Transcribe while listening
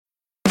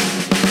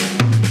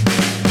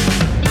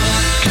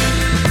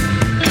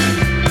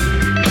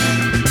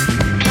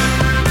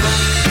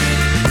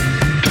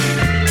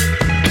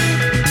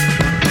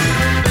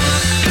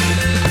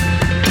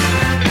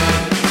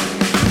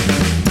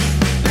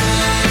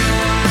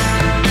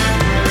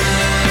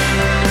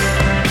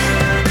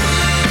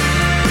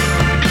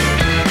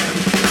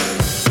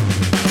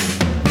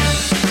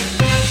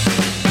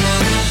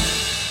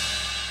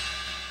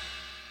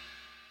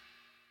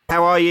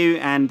you,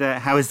 and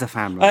how is the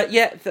family?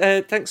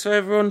 Thanks for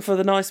everyone for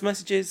the nice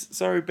messages.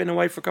 Sorry, we've been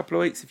away for a couple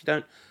of weeks. If you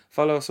don't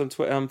follow us on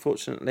Twitter,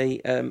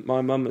 unfortunately,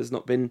 my mum has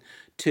not been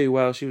too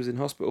well. She was in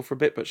hospital for a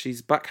bit, but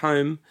she's back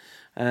home.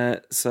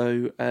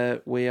 So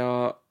we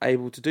are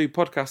able to do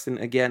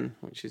podcasting again,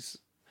 which is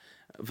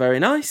very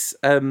nice.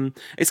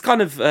 It's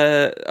kind of,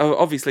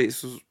 obviously,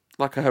 it's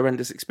like a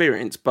horrendous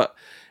experience, but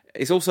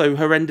it's also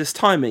horrendous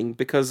timing,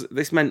 because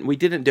this meant we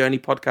didn't do any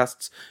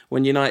podcasts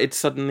when United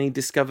suddenly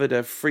discovered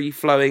a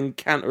free-flowing,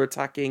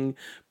 counter-attacking,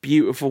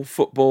 beautiful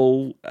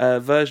football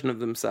version of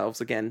themselves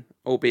again,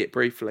 albeit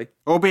briefly.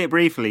 Albeit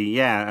briefly,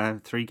 yeah,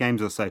 3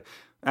 games or so.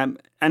 And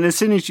as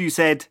soon as you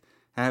said,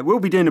 we'll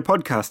be doing a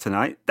podcast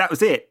tonight, that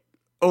was it.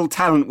 All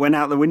talent went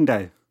out the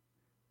window.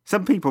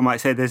 Some people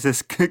might say there's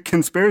this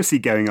conspiracy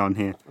going on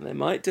here. They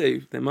might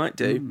do.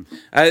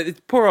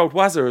 Poor old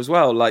Wazza as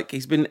well. Like,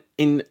 he's been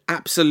in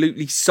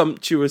absolutely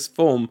sumptuous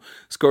form,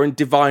 scoring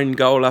divine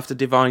goal after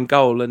divine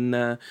goal, and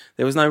there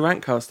was no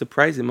Rantcast to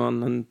praise him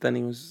on. And then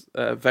he was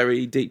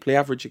very deeply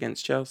average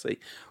against Chelsea.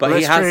 But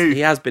he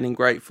has been in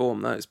great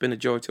form, though. It's been a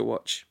joy to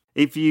watch.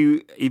 If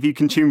you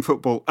consume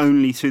football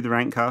only through the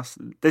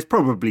Rantcast, there's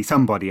probably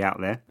somebody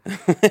out there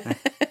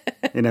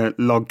in a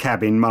log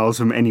cabin miles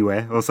from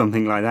anywhere or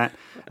something like that.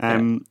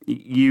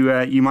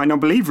 You might not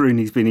believe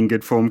Rooney's been in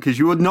good form because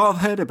you would not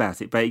have heard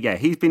about it. But yeah,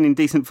 he's been in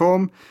decent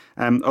form.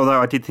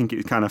 Although I did think it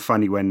was kind of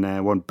funny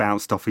when one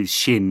bounced off his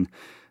shin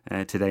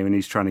today when he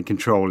was trying to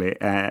control it,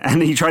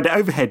 and he tried to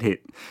overhead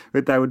hit,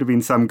 but that would have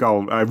been some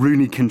goal.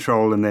 Rooney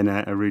control and then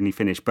a Rooney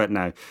finish. But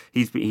no,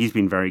 he's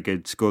been very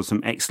good, scored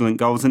some excellent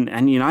goals,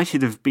 and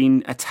United have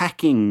been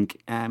attacking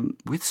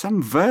with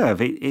some verve.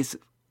 It's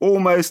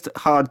almost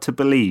hard to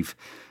believe.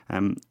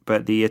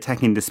 But the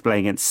attacking display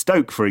against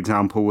Stoke, for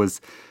example,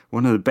 was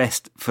one of the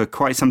best for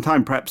quite some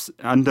time, perhaps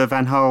under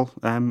Van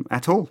Gaal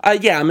at all.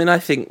 I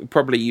think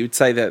probably you'd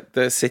say that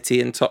the City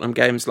and Tottenham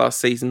games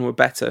last season were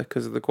better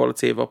because of the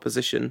quality of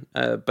opposition,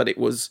 but it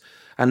was,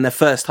 and the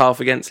first half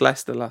against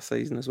Leicester last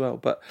season as well.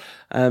 But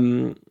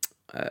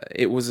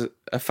it was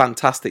a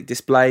fantastic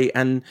display,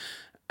 and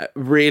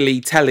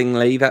really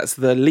tellingly, that's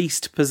the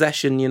least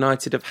possession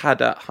United have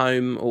had at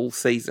home all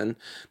season.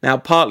 Now,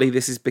 partly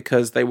this is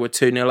because they were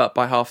 2-0 up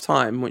by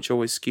half-time, which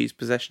always skews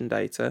possession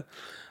data.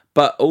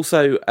 But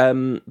also,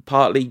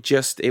 partly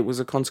just it was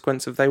a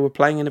consequence of they were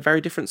playing in a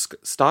very different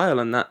style.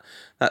 And that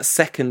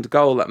second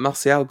goal, that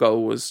Martial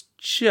goal, was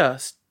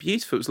just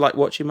beautiful. It was like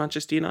watching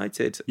Manchester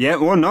United. Yeah,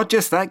 well, not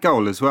just that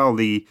goal as well.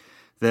 The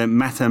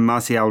Mata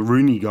Martial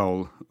Rooney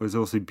goal was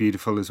also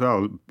beautiful as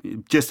well.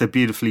 Just a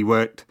beautifully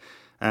worked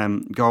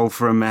goal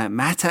from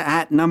Mata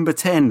at number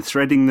 10,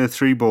 threading the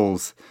 3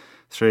 balls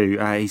through.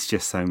 He's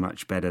just so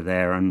much better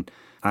there. And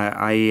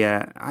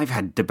I've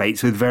had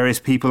debates with various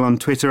people on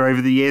Twitter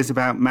over the years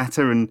about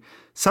Mata, and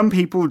some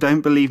people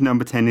don't believe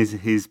number 10 is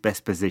his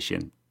best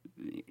position.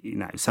 You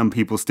know, some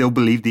people still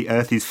believe the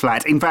earth is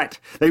flat. In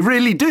fact, they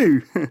really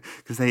do,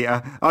 because they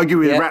argue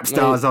with rap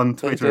stars on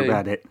Twitter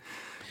about it.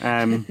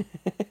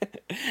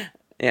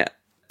 Yeah.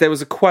 There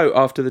was a quote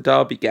after the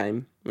Derby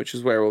game, which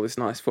is where all this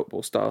nice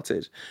football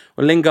started,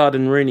 when Lingard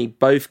and Rooney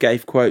both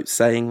gave quotes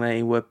saying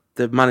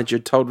the manager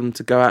had told them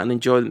to go out and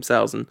enjoy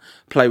themselves and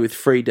play with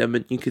freedom,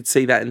 and you could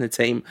see that in the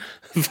team.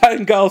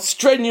 Van Gaal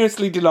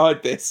strenuously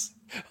denied this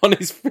in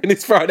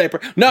his Friday.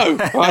 No,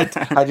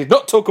 I did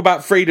not talk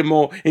about freedom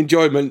or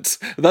enjoyment.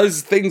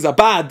 Those things are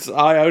bad.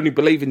 I only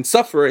believe in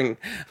suffering.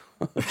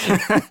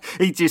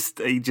 He just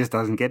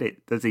doesn't get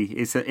it, does he?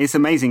 It's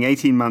amazing.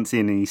 18 months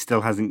in and he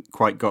still hasn't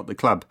quite got the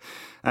club.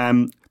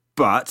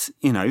 But,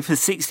 you know, for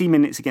 60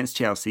 minutes against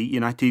Chelsea,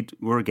 United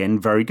were again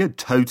very good,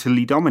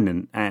 totally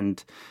dominant,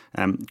 and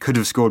could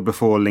have scored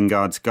before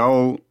Lingard's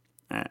goal,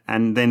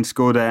 and then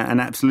scored an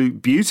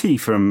absolute beauty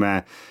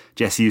from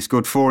Jesse, who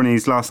scored 4 in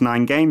his last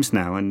 9 games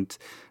now, and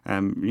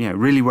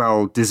really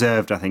well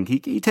deserved, I think.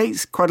 He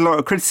takes quite a lot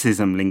of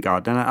criticism,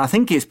 Lingard, and I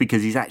think it's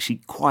because he's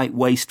actually quite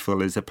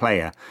wasteful as a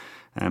player,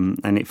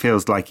 and it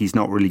feels like he's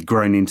not really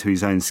grown into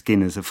his own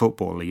skin as a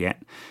footballer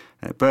yet.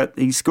 But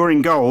he's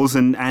scoring goals,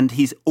 and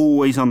he's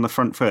always on the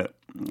front foot.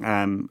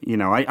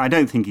 I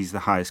don't think he's the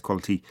highest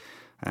quality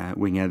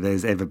winger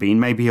there's ever been.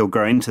 Maybe he'll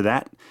grow into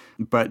that.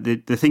 But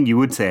the thing you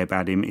would say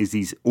about him is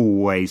he's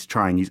always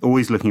trying. He's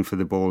always looking for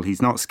the ball.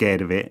 He's not scared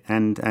of it.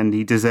 And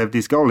he deserved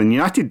his goal. And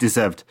United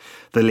deserved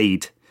the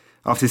lead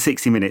after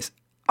 60 minutes.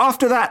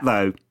 After that,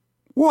 though,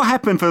 what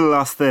happened for the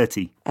last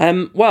 30?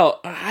 Well,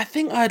 I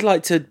think I'd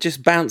like to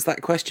just bounce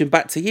that question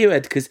back to you,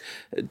 Ed, because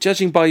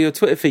judging by your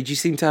Twitter feed, you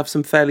seem to have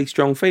some fairly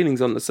strong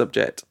feelings on the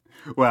subject.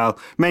 Well,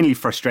 mainly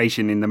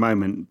frustration in the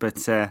moment,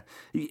 but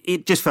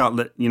it just felt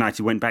that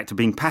United went back to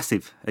being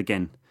passive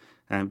again.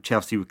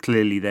 Chelsea were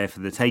clearly there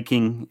for the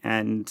taking,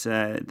 and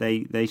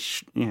they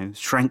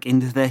shrank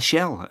into their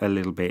shell a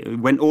little bit. It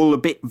went all a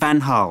bit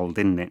Van Gaal,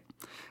 didn't it?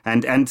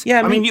 And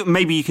yeah, I mean,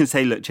 maybe you can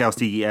say, look,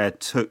 Chelsea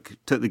took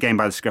the game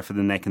by the scruff of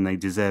the neck, and they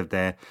deserved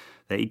their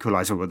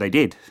equaliser. What they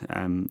did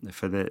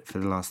for the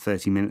last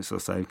 30 minutes or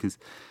so, because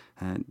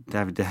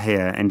David De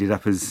Gea ended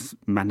up as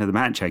man of the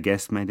match, I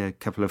guess. Made a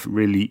couple of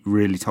really,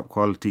 really top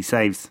quality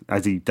saves,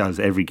 as he does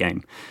every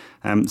game.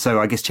 So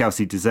I guess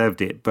Chelsea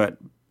deserved it, but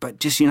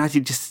just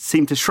United just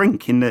seemed to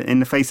shrink in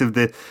the face of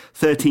the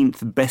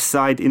 13th best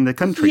side in the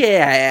country.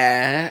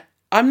 Yeah,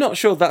 I'm not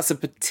sure that's a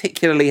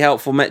particularly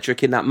helpful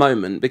metric in that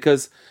moment,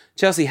 because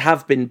Chelsea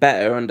have been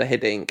better under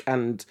Hiddink,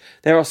 and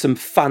there are some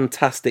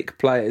fantastic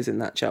players in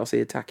that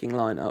Chelsea attacking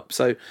lineup.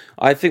 So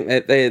I think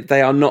that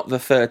they are not the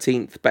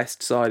 13th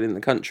best side in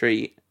the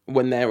country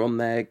when they're on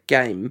their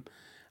game.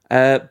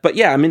 But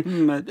yeah, I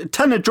mean, a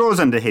ton of draws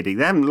under Hiddink.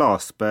 They haven't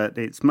lost, but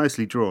it's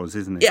mostly draws,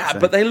 isn't it? Yeah, so.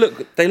 But they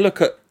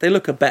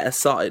look a better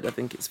side, I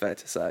think it's fair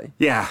to say.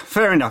 Yeah,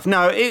 fair enough.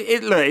 No,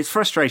 it's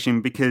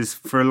frustration because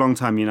for a long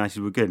time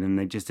United were good and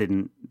they just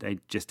didn't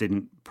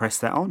press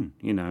that on,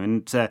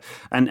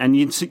 and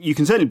you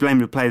can certainly blame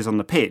the players on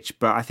the pitch,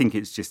 but I think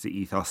it's just the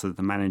ethos of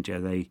the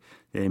manager. They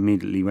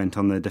immediately went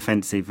on the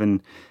defensive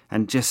and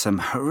just some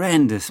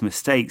horrendous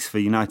mistakes for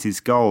United's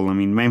goal. I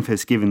mean,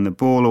 Memphis giving the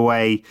ball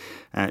away,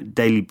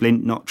 Daley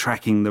Blind not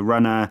tracking the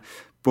runner.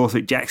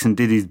 Borthwick-Jackson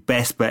did his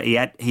best, but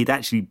he'd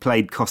actually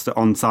played Costa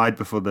onside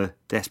before the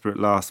desperate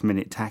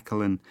last-minute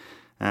tackle. And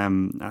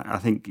I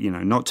think,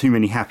 not too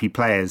many happy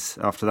players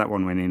after that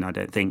one went in, I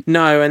don't think.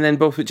 No, and then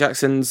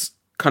Borthwick-Jackson's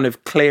kind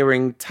of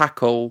clearing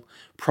tackle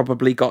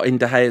probably got in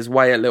De Gea's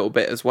way a little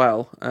bit as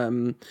well.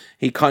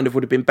 He kind of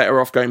would have been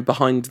better off going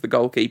behind the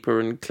goalkeeper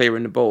and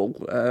clearing the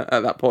ball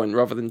at that point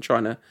rather than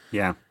trying to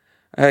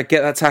get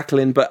that tackle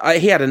in. But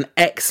he had an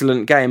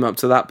excellent game up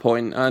to that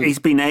point. He's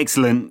been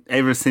excellent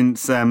ever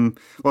since the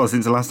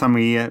last time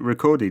we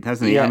recorded,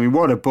 hasn't he? Yeah. I mean,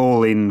 what a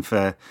ball in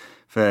for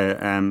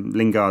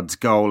Lingard's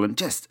goal, and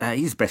just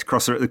he's the best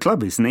crosser at the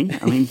club, isn't he?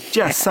 I mean,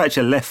 just such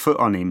a left foot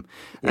on him.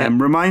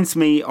 Reminds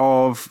me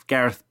of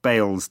Gareth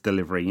Bale's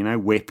delivery,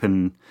 whip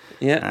and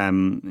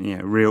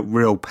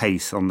real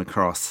pace on the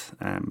cross,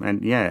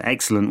 and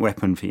excellent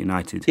weapon for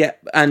United. Yeah,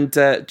 and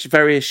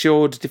very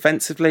assured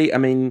defensively. I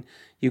mean,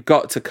 you've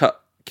got to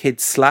cut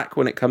kids slack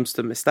when it comes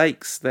to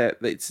mistakes.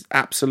 It's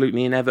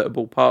absolutely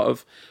inevitable part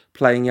of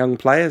playing young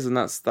players, and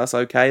that's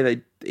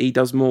okay. He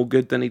does more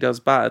good than he does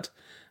bad.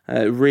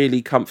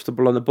 Really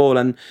comfortable on the ball,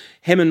 and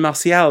him and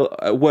Martial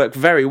work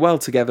very well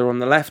together on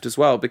the left as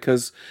well,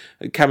 because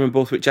Cameron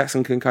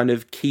Borthwick-Jackson can kind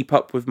of keep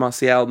up with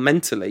Martial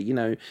mentally.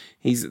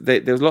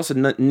 There's lots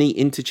of neat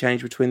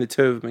interchange between the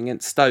two of them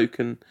against Stoke,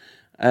 and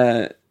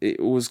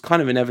it was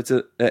kind of in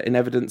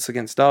evidence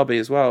against Derby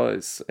as well.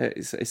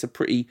 It's a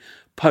pretty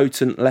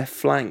potent left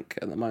flank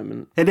at the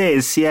moment. It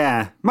is,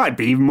 yeah. Might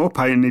be even more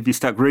potent if you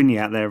stuck Rooney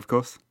out there, of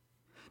course.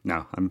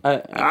 No,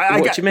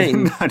 what do you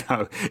mean?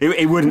 No,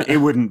 it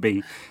wouldn't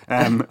be.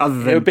 Other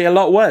than it would be a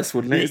lot worse,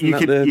 wouldn't it? You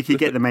could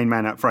get the main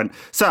man up front.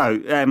 So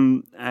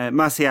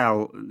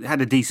Martial had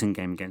a decent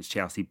game against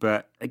Chelsea,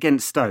 but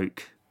against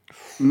Stoke,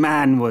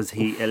 man, was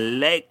he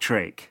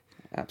electric!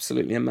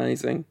 Absolutely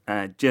amazing.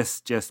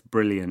 Just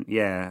brilliant.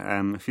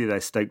 Yeah, a few of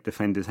those Stoke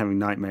defenders having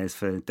nightmares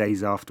for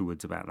days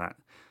afterwards about that.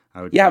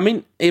 I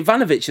mean,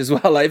 Ivanovic as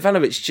well.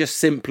 Ivanovic just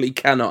simply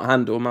cannot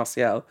handle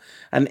Martial.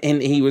 And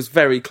he was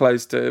very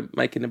close to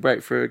making a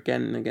breakthrough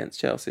again against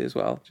Chelsea as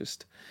well.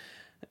 Just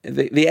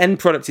the end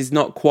product is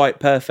not quite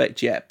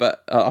perfect yet,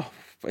 but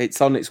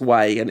it's on its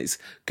way and it's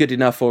good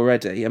enough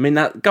already. I mean,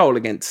 that goal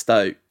against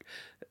Stoke,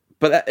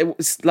 but it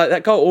was like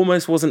that goal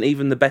almost wasn't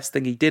even the best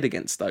thing he did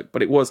against Stoke,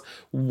 but it was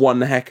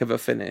one heck of a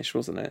finish,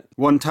 wasn't it?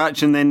 One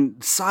touch and then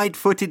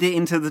side-footed it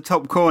into the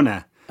top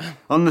corner.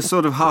 On the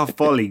sort of half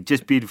volley,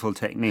 just beautiful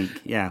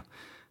technique. Yeah.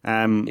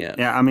 I mean,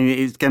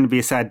 it's going to be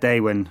a sad day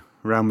when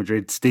Real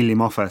Madrid steal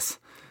him off us.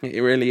 It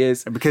really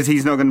is. Because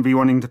he's not going to be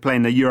wanting to play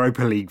in the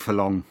Europa League for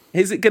long.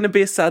 Is it going to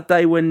be a sad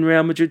day when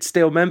Real Madrid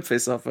steal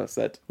Memphis off us,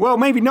 Ed? Well,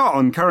 maybe not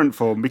on current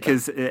form,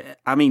 because,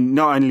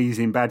 not only is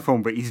he in bad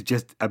form, but he's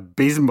just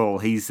abysmal.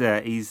 He's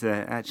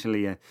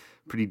actually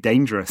pretty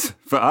dangerous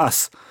for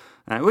us,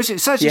 which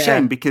is such a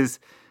shame because...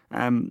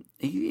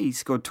 He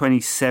scored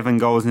 27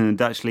 goals in the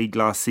Dutch league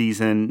last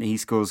season. He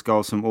scores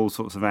goals from all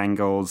sorts of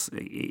angles.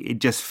 It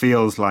just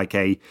feels like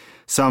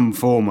some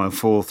form of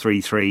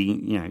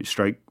 4-3-3,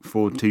 stroke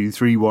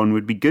 4-2-3-1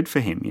 would be good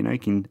for him. He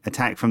can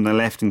attack from the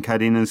left and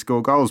cut in and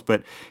score goals,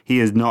 but he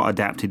has not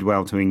adapted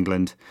well to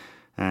England.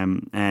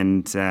 If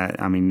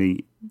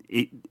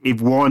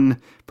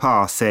one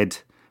pass said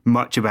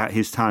much about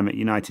his time at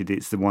United,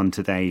 it's the one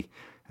today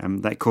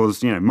that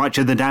caused much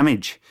of the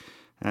damage.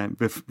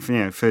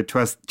 For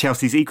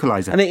Chelsea's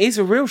equaliser. And it is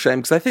a real shame,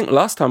 because I think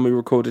last time we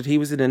recorded he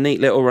was in a neat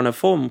little run of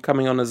form,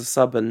 coming on as a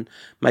sub and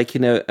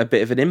making a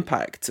bit of an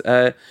impact.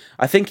 I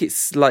think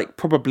it's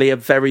probably a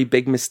very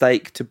big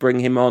mistake to bring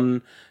him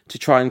on to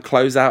try and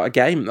close out a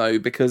game, though,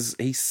 because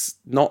he's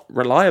not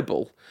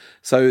reliable.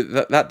 So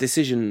that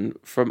decision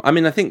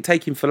I think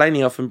taking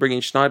Fellaini off and bringing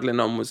Schneiderlin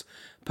on was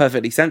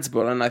perfectly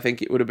sensible, and I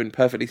think it would have been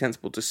perfectly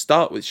sensible to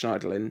start with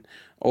Schneiderlin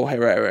or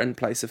Herrera in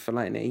place of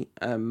Fellaini,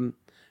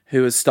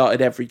 who has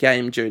started every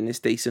game during this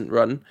decent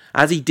run,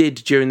 as he did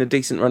during the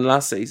decent run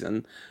last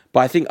season.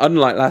 But I think,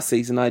 unlike last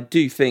season, I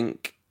do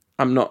think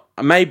I'm not.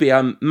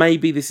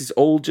 Maybe this is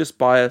all just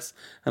bias,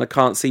 and I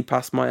can't see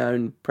past my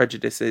own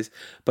prejudices.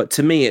 But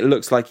to me, it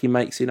looks like he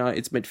makes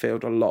United's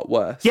midfield a lot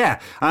worse. Yeah,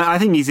 I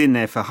think he's in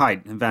there for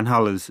height. Van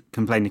Gaal has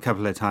complained a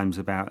couple of times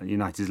about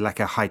United's lack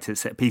of height at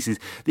set pieces.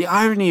 The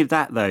irony of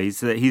that, though, is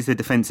that he's a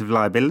defensive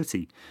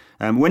liability.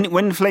 When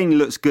Fellaini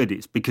looks good,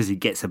 it's because he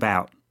gets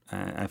about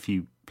a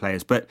few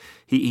players, but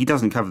he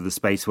doesn't cover the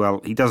space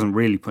well. He doesn't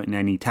really put in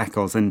any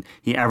tackles, and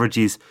he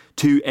averages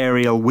 2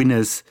 aerial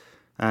winners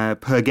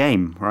per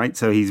game, right?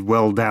 So he's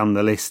well down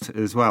the list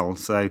as well.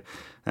 So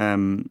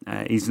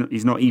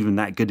he's not even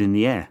that good in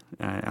the air.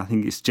 I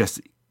think it's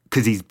just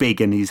because he's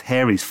big and his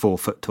hair is 4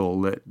 foot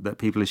tall that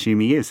people assume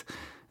he is.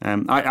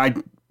 I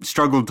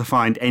struggled to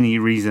find any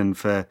reason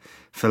for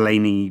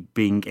Fellaini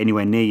being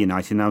anywhere near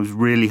United, and I was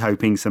really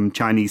hoping some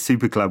Chinese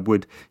super club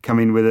would come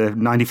in with a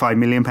 £95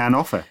 million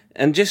offer.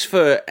 And just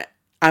for...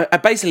 I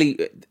basically,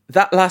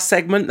 that last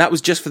segment, that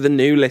was just for the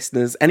new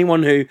listeners.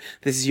 Anyone who,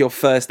 this is your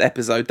first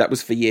episode, that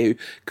was for you,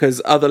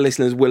 because other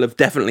listeners will have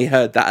definitely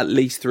heard that at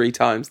least 3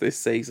 times this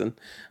season,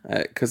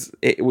 because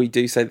we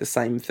do say the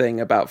same thing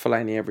about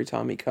Fellaini every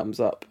time he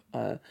comes up.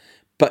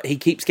 But he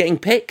keeps getting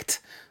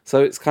picked,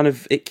 so it's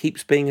it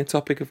keeps being a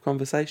topic of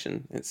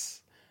conversation.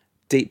 It's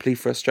deeply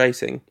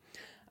frustrating.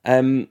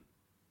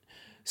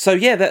 So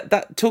yeah,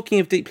 that talking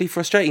of deeply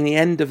frustrating, the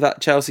end of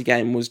that Chelsea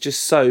game was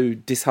just so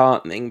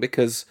disheartening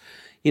because,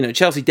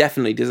 Chelsea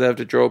definitely deserved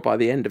a draw by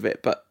the end of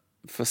it, but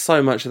for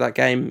so much of that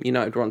game,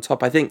 United were on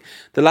top. I think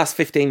the last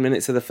 15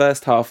 minutes of the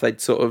first half,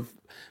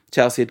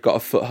 Chelsea had got a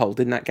foothold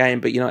in that game,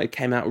 but United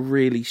came out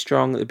really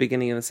strong at the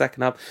beginning of the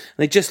second half, and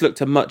they just looked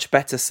a much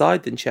better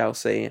side than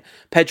Chelsea.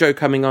 Pedro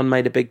coming on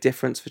made a big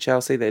difference for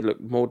Chelsea. They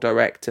looked more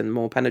direct and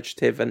more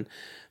penetrative, and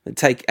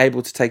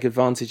able to take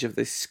advantage of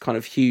this kind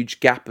of huge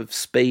gap of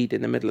speed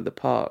in the middle of the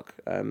park.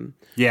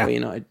 Where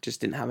United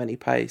just didn't have any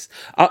pace.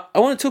 I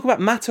want to talk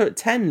about Mata at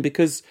 10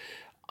 because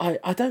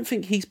I don't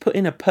think he's put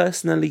in a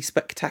personally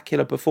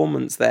spectacular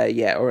performance there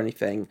yet or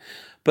anything,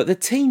 but the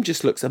team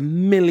just looks a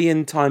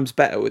million times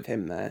better with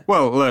him there.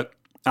 Well, look,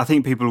 I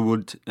think people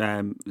would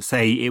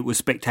say it was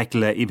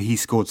spectacular if he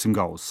scored some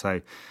goals.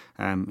 So,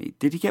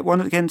 did he get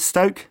one against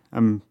Stoke?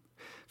 I'm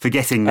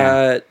forgetting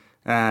now.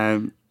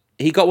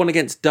 He got one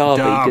against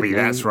Derby,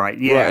 that's right.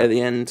 Yeah, right at the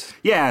end.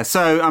 Yeah,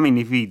 so I mean,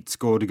 if he'd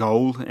scored a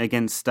goal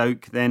against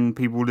Stoke, then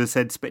people would have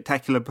said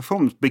spectacular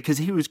performance because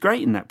he was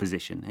great in that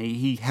position.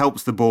 He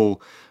helps the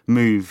ball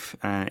move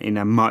in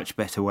a much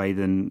better way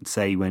than,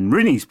 say, when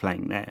Rooney's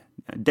playing there.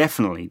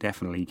 Definitely.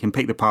 He can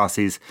pick the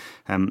passes.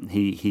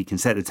 He can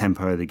set the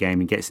tempo of the game.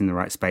 He gets in the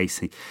right space.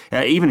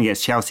 Even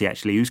against Chelsea,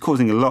 actually, he was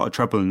causing a lot of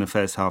trouble in the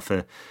first half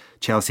for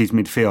Chelsea's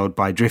midfield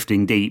by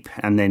drifting deep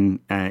and then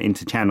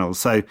into channels.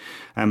 So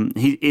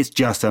it's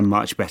just a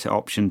much better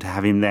option to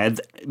have him there.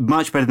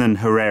 Much better than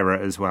Herrera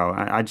as well.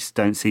 I just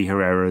don't see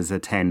Herrera as a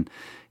 10.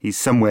 He's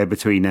somewhere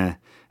between an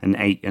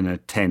 8 and a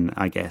 10,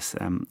 I guess.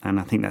 And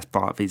I think that's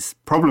part of his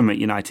problem at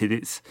United.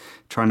 It's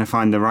trying to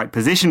find the right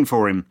position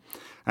for him.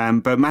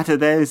 But Mata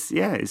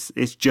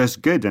it's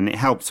just good, and it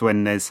helps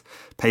when there's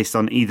pace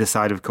on either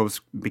side, of course,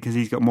 because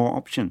he's got more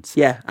options.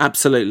 Yeah,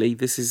 absolutely.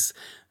 This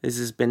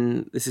has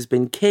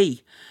been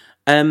key.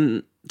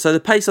 So the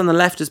pace on the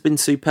left has been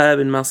superb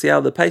in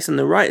Martial. The pace on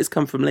the right has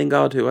come from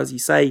Lingard, who, as you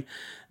say,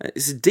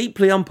 is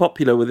deeply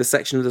unpopular with a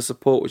section of the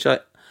support, which I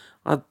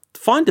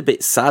find a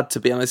bit sad, to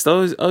be honest. I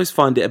always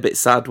find it a bit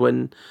sad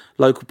when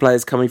local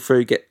players coming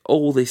through get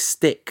all this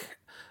stick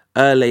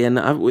early, and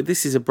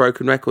this is a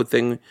broken record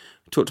thing.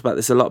 Talked about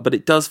this a lot, but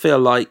it does feel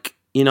like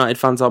United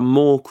fans are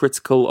more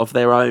critical of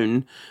their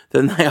own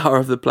than they are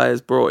of the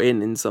players brought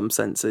in some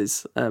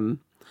senses.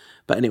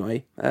 But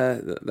anyway,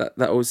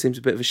 that always seems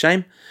a bit of a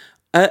shame.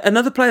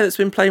 Another player that's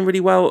been playing really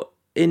well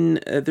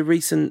in the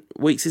recent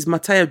weeks is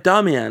Matteo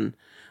Darmian.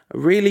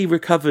 Really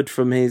recovered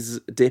from his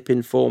dip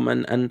in form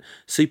and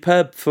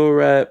superb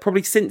for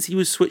probably since he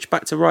was switched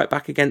back to right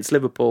back against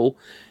Liverpool.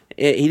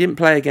 He didn't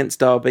play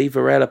against Derby.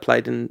 Varela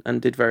played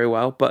and did very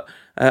well, but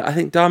I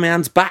think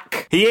Darmian's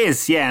back. He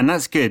is, yeah, and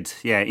that's good.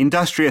 Yeah,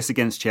 industrious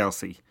against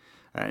Chelsea.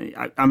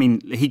 I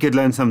mean, he could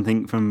learn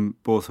something from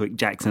Borthwick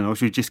Jackson, or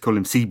should we just call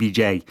him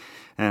CBJ,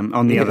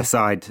 on the other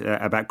side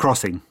about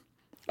crossing.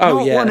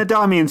 Not one of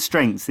Darmian's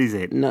strengths, is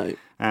it? No.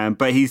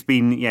 But he's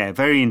been,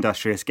 very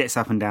industrious, gets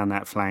up and down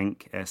that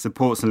flank,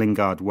 supports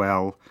Lingard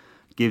well,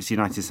 gives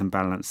United some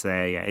balance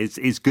there. Yeah,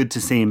 it's good to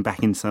see him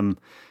back in some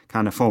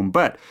kind of form.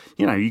 But,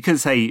 you could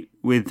say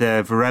with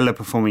Varela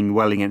performing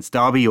well against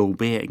Derby,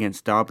 albeit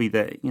against Derby,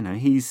 that,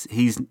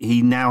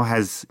 he now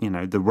has,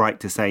 the right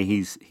to say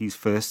he's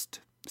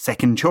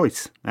second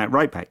choice at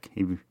right back,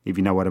 if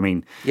you know what I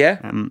mean. Yeah.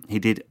 He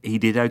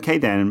did okay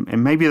there,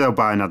 and maybe they'll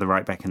buy another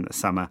right back in the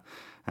summer,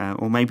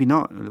 or maybe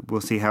not.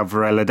 We'll see how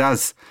Varela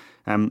does.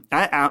 On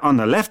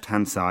the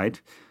left-hand side,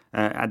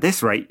 at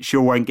this rate,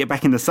 sure won't get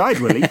back in the side,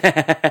 will he?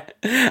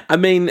 I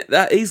mean,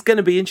 that is going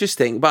to be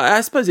interesting, but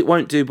I suppose it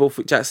won't do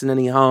Borthwick Jackson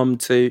any harm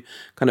to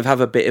kind of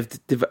have a bit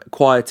of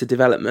quieter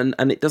development,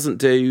 and it doesn't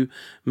do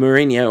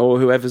Mourinho or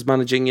whoever's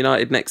managing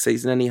United next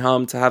season any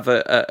harm to have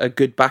a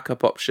good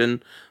backup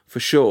option for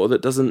sure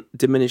that doesn't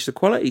diminish the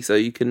quality, so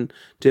you can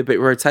do a bit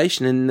of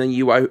rotation in the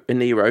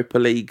Europa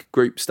League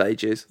group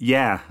stages.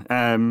 Yeah,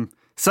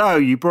 so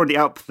you brought it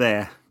up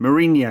there,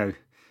 Mourinho.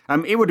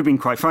 It would have been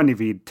quite fun if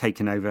he'd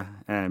taken over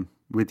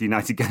with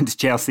United going to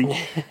Chelsea.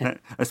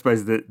 I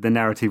suppose the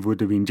narrative would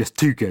have been just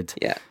too good.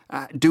 Yeah.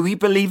 Do we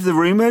believe the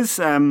rumours?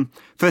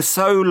 For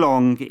so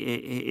long,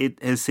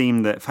 it has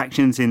seemed that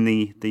factions in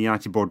the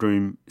United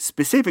boardroom,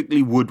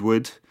 specifically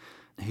Woodward,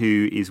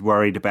 who is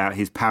worried about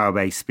his power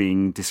base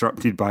being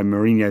disrupted by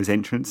Mourinho's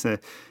entrance,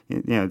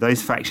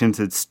 those factions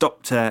had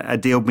stopped a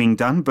deal being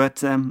done. But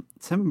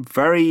some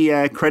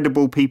very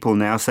credible people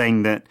now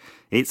saying that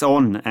it's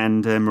on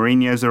and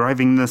Mourinho's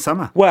arriving in the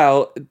summer.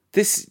 Well,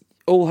 this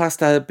all has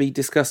to be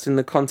discussed in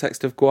the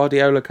context of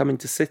Guardiola coming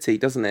to City,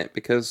 doesn't it?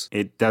 Because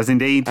it does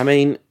indeed. I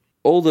mean,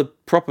 all the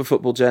proper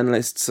football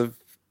journalists have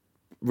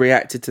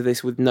reacted to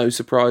this with no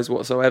surprise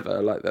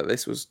whatsoever, like that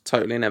this was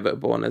totally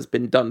inevitable and has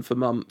been done for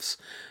months.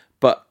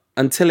 But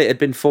until it had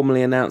been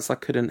formally announced, I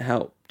couldn't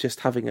help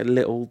just having a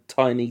little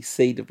tiny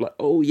seed of like,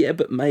 oh yeah,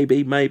 but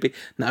maybe.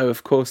 No,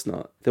 of course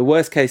not. The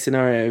worst case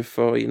scenario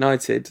for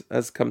United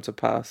has come to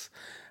pass.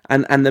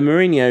 And the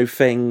Mourinho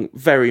thing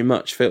very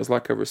much feels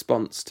like a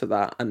response to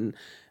that. And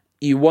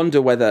you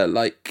wonder whether,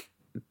 like,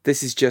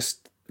 this is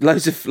just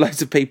loads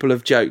of people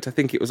have joked. I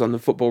think it was on the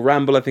Football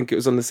Ramble. I think it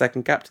was on the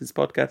Second Captain's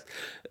podcast.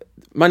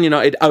 Man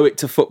United owe it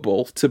to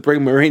football to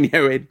bring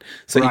Mourinho in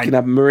so you can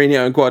have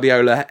Mourinho and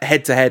Guardiola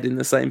head to head in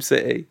the same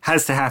city.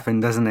 Has to happen,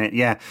 doesn't it?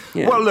 Yeah.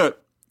 Well,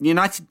 look,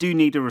 United do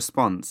need a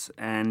response,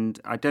 and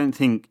I don't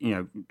think,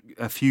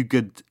 a few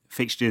good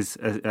fixtures,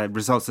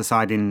 results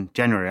aside in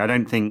January, I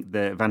don't think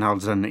that Van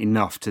Gaal's done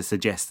enough to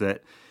suggest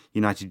that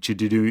United should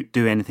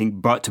do anything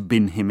but to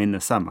bin him in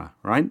the summer,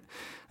 right?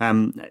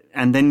 And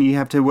then you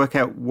have to work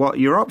out what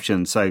your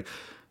options. So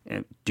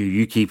do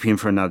you keep him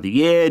for another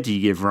year? Do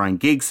you give Ryan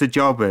Giggs the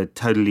job, a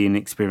totally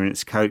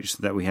inexperienced coach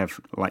that we have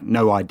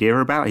no idea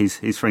about?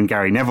 His friend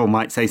Gary Neville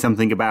might say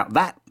something about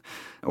that.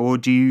 Or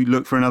do you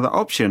look for another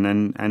option?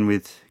 And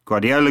with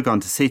Guardiola gone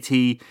to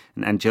City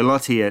and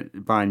Ancelotti at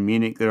Bayern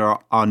Munich, there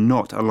are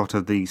not a lot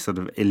of these sort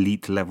of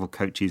elite level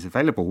coaches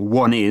available.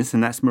 One is,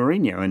 and that's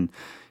Mourinho. And,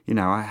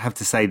 I have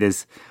to say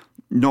there's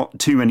not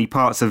too many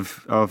parts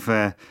of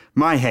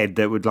my head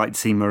that would like to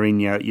see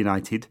Mourinho at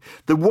United.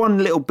 The one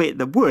little bit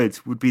that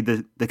would be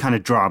the kind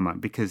of drama,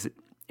 because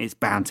it's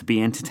bound to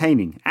be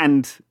entertaining.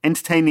 And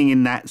entertaining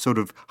in that sort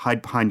of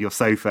hide behind your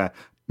sofa,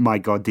 my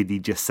God, did he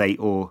just say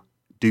or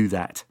do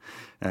that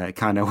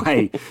kind of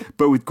way.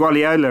 But with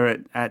Guardiola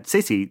at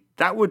City,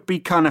 that would be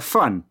kind of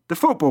fun. The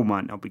football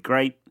might not be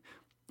great.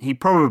 He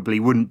probably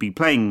wouldn't be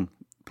playing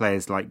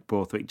players like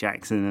Borthwick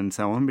Jackson and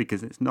so on,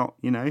 because it's not,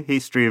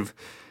 history of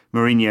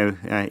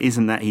Mourinho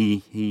isn't that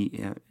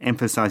he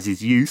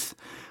emphasises youth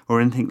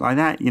or anything like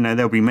that.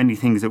 There'll be many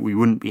things that we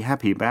wouldn't be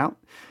happy about.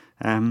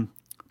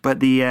 But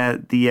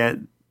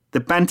the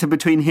banter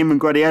between him and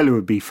Guardiola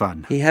would be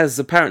fun. He has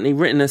apparently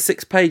written a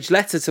 6-page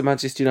letter to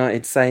Manchester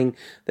United saying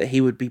that he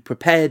would be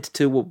prepared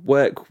to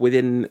work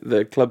within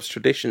the club's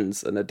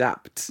traditions and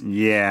adapt.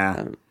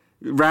 Yeah.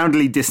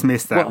 Roundly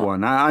dismissed that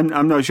one.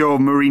 I'm not sure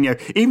Mourinho,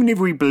 even if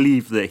we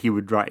believe that he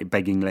would write a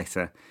begging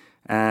letter,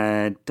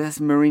 does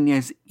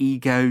Mourinho's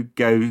ego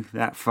go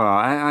that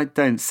far? I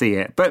don't see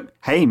it. But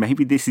hey,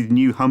 maybe this is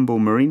new humble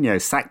Mourinho,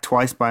 sacked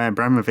twice by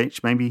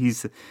Abramovich. Maybe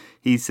he's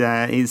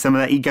some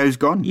of that ego's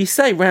gone. You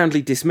say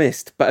roundly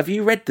dismissed, but have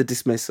you read the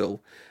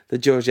dismissal? The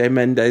Jorge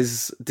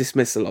Mendes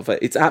dismissal of it.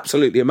 It's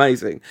absolutely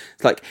amazing.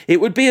 It's like, it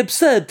would be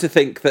absurd to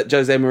think that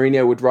Jose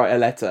Mourinho would write a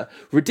letter.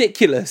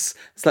 Ridiculous.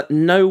 It's like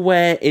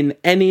nowhere in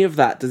any of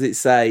that does it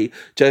say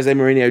Jose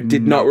Mourinho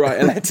did not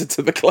write a letter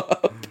to the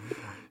club.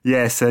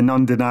 Yes, a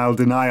non-denial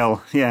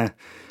denial. Yeah.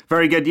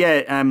 Very good.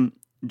 Yeah.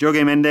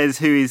 Jorge Mendes,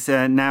 who is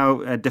now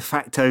a de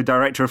facto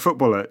director of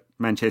football at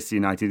Manchester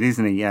United,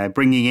 isn't he?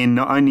 Bringing in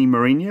not only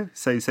Mourinho,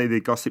 so say the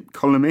gossip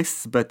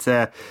columnists, but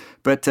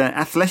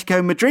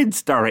Atletico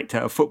Madrid's director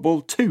of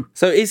football too.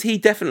 So is he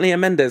definitely a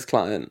Mendes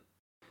client?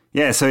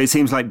 Yeah, so it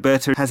seems like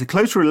Berta has a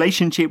close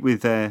relationship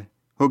with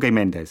Jorge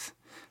Mendes,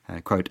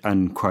 quote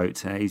unquote.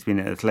 He's been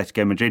at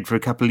Atletico Madrid for a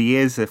couple of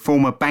years, a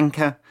former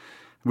banker.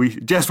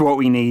 Just what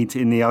we need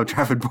in the Old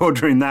Trafford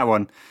boardroom, that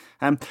one.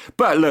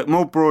 But look,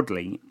 more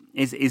broadly,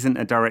 isn't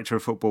a director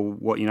of football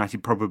what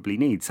United probably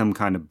needs? Some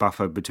kind of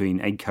buffer between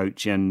a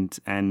coach and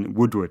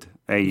Woodward,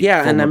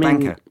 former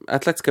banker.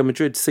 Atletico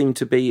Madrid seem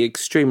to be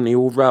extremely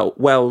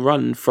well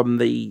run from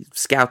the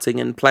scouting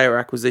and player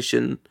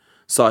acquisition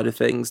side of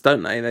things,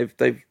 don't they?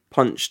 They've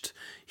punched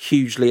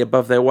hugely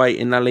above their weight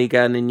in La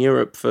Liga and in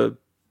Europe for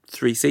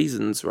 3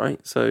 seasons,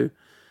 right? So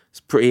it's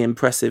pretty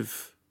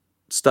impressive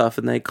stuff,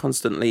 and they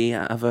constantly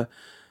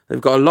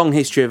they've got a long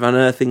history of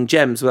unearthing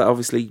gems. That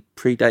obviously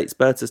predates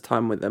Berta's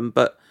time with them,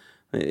 but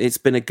it's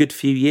been a good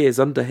few years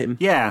under him.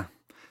 Yeah.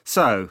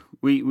 So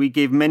we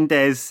give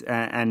Mendes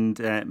and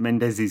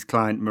Mendes's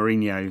client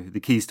Mourinho the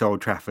keys to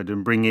Old Trafford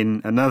and bring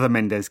in another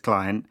Mendes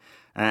client.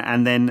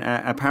 And then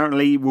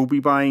apparently we'll be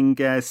buying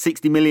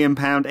 £60 million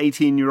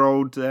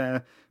 18-year-old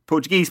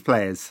Portuguese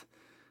players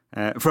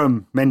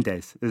from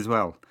Mendes as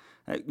well.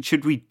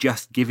 Should we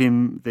just give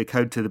him the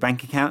code to the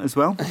bank account as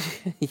well?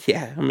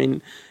 Yeah, I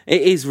mean,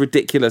 it is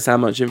ridiculous how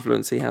much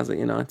influence he has at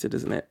United,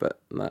 isn't it?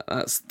 But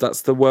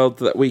that's the world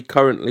that we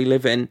currently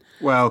live in.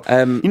 Well,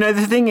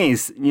 the thing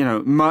is,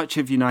 much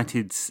of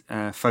United's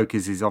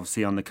focus is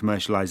obviously on the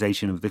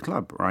commercialisation of the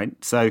club, right?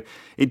 So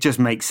it just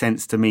makes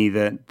sense to me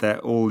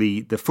that all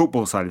the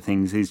football side of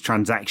things is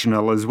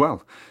transactional as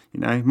well.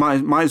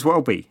 Might as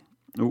well be.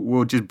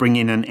 We'll just bring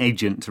in an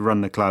agent to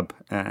run the club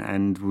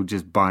and we'll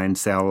just buy and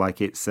sell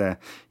like it's,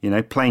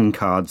 playing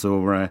cards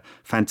or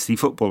fantasy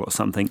football or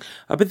something.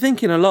 I've been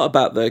thinking a lot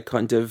about the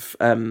kind of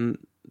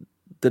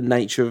the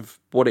nature of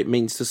what it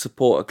means to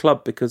support a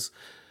club because,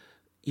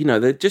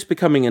 they're just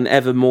becoming an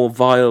ever more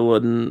vile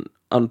and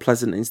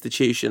unpleasant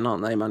institution,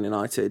 aren't they, Man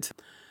United?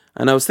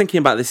 And I was thinking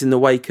about this in the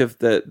wake of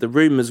the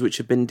rumours which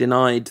have been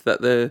denied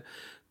that the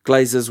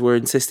Glazers were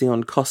insisting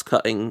on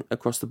cost-cutting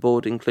across the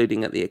board,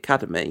 including at the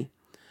academy.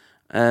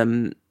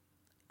 And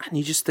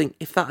you just think,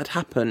 if that had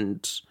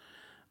happened,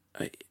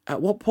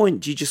 at what point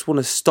do you just want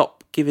to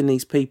stop giving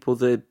these people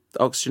the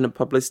oxygen of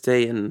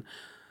publicity? And,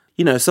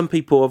 some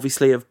people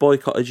obviously have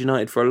boycotted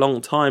United for a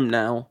long time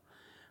now.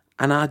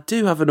 And I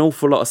do have an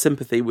awful lot of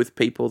sympathy with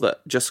people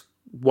that just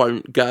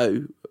won't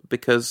go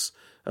because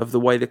of the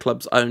way the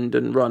club's owned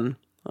and run.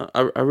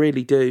 I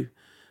really do.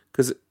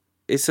 Because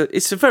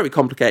it's a very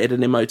complicated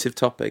and emotive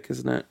topic,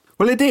 isn't it?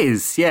 Well, it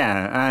is,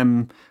 yeah.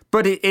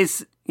 But it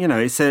is...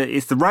 it's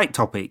the right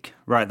topic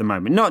right at the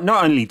moment. Not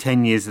only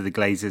 10 years of the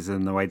Glazers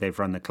and the way they've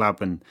run the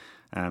club and,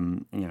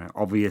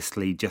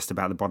 obviously just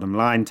about the bottom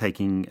line,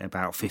 taking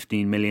about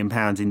 £15 million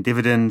in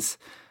dividends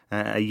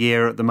a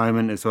year at the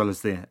moment, as well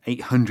as the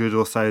 800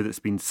 or so that's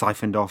been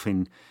siphoned off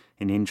in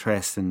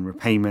interest and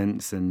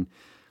repayments and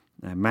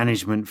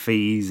management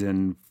fees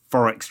and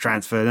forex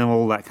transfer and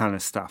all that kind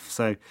of stuff.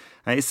 So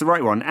it's the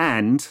right one.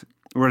 And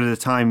we're at a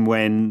time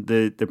when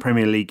the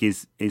Premier League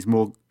is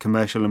more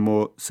commercial and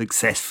more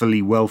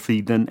successfully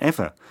wealthy than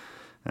ever.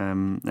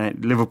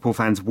 Liverpool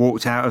fans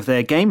walked out of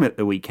their game at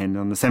the weekend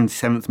on the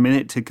 77th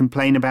minute to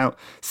complain about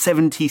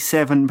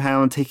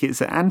 £77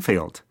 tickets at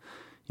Anfield.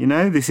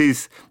 This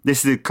is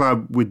a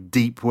club with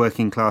deep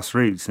working class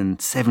roots and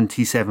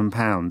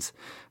 £77.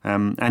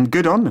 And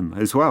good on them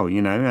as well,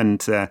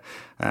 and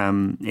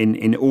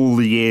in all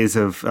the years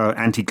of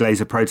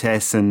anti-Glazer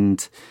protests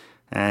and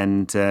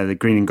the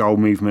green and gold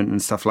movement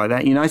and stuff like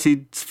that,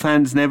 United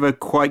fans never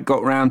quite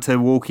got round to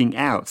walking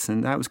out,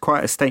 and that was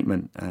quite a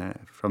statement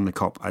from the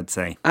COP, I'd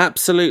say.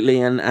 Absolutely,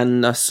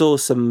 and I saw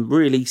some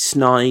really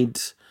snide,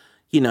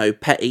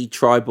 petty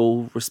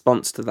tribal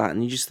response to that,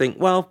 and you just think,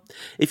 well,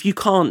 if you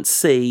can't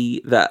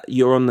see that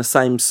you're on the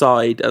same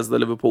side as the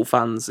Liverpool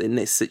fans in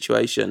this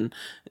situation,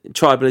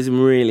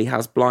 tribalism really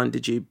has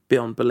blinded you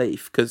beyond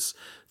belief, because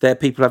they're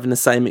people having the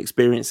same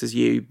experience as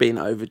you, being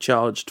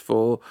overcharged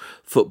for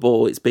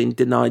football. It's been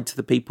denied to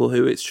the people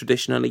who it's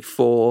traditionally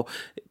for.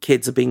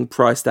 Kids are being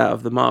priced out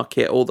of the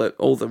market. All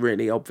the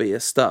really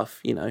obvious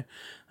stuff,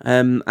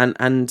 And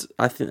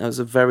I think that was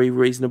a very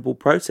reasonable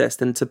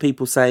protest. And to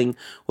people saying,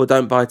 well,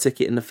 don't buy a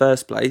ticket in the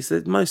first place,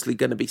 there's mostly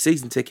going to be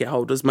season ticket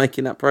holders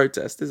making that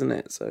protest, isn't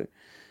it? So,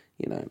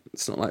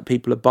 it's not like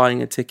people are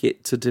buying a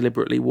ticket to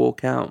deliberately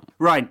walk out.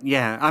 Right,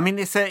 yeah. I mean,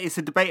 it's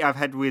a debate I've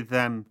had with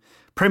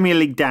Premier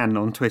League Dan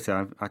on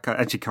Twitter. I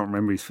actually can't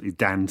remember his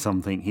Dan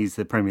something. He's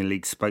the Premier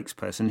League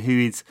spokesperson who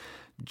is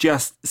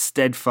just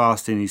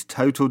steadfast in his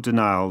total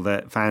denial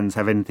that fans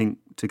have anything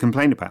to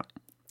complain about.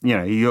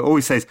 He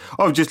always says,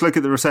 just look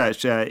at the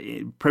research.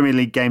 Premier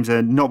League games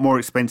are not more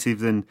expensive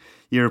than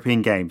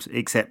European games,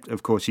 except,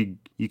 of course, you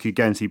could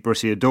go and see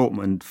Borussia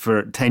Dortmund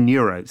for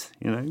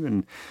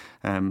 €10,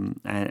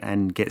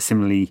 and get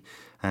similarly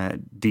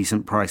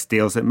decent price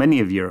deals at many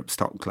of Europe's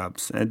top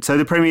clubs. And so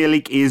the Premier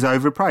League is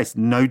overpriced,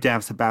 no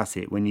doubt about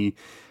it, when you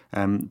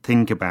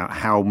think about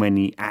how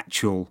many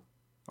actual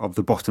of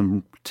the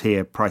bottom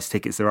tier price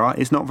tickets there are.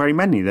 It's not very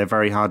many. They're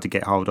very hard to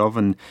get hold of,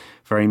 and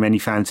very many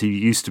fans who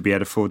used to be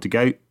able to afford to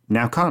go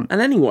now can't. And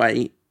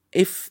anyway,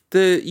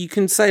 you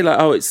can say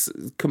it's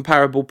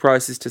comparable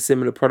prices to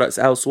similar products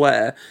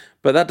elsewhere,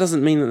 but that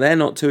doesn't mean that they're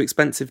not too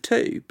expensive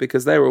too,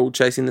 because they're all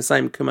chasing the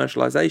same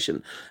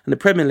commercialisation. And the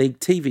Premier League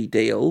TV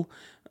deal,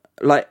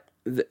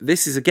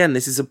 this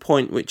is a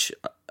point which,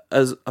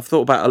 as I've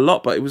thought about a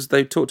lot, but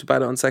they talked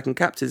about it on Second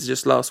Captains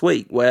just last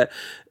week, where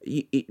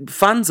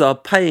fans are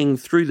paying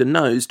through the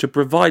nose to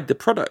provide the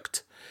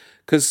product.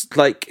 Because,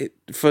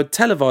 for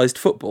televised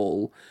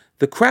football,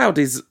 the crowd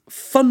is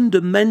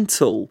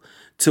fundamental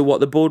to what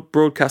the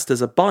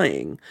broadcasters are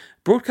buying.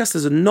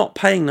 Broadcasters are not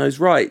paying those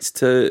rights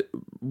to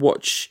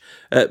watch,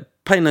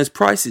 paying those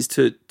prices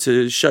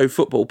to show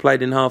football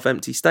played in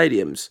half-empty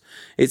stadiums.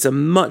 It's a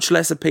much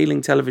less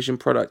appealing television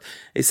product.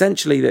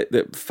 Essentially,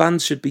 that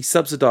fans should be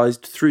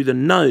subsidised through the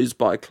nose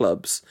by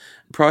clubs.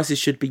 Prices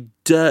should be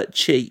dirt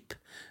cheap.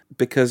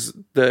 because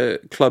the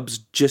clubs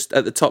just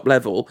at the top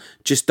level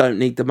just don't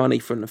need the money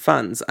from the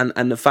fans,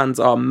 and the fans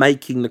are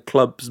making the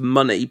clubs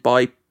money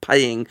by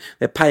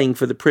they're paying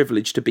for the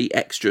privilege to be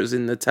extras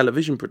in the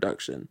television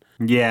production.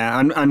 Yeah,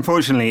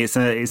 unfortunately, it's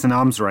an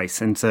arms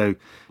race, and so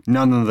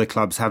none of the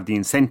clubs have the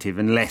incentive,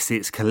 unless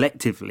it's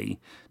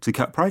collectively, to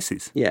cut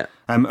prices. Yeah.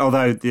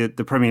 Although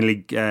the Premier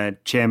League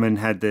chairman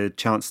had the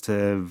chance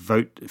to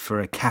vote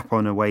for a cap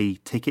on away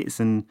tickets,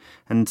 and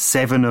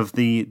 7 of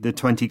the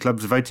 20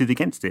 clubs voted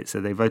against it, so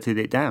they voted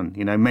it down.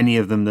 You know, many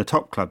of them the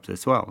top clubs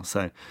as well.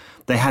 So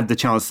they had the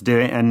chance to do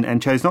it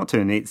and chose not to.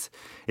 And it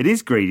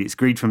is greed. It's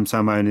greed from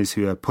some owners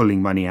who are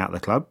pulling money out of the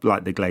club,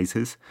 like the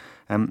Glazers,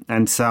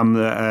 and some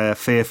that are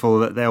fearful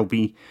that they'll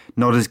be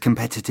not as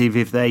competitive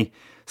if they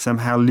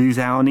somehow lose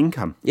out on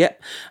income. Yeah.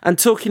 And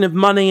talking of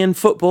money and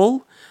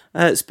football,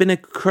 it's been a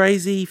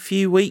crazy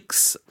few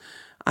weeks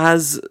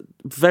as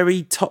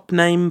very top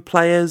name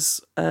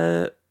players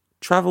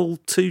travel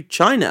to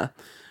China.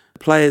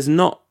 Players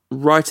not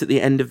right at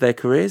the end of their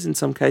careers in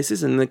some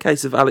cases. In the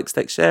case of Alex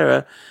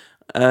Teixeira,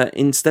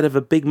 instead of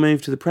a big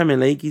move to the Premier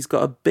League, he's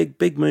got a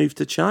big move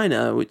to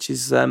China, which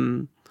is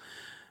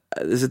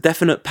there's a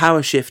definite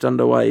power shift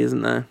underway,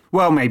 isn't there?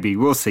 Well, maybe.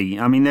 We'll see.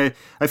 I mean,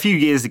 a few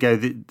years ago,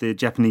 the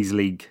Japanese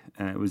league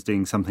was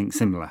doing something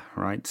similar,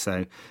 right?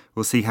 So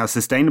we'll see how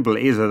sustainable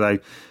it is, although,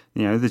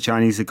 you know, the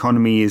Chinese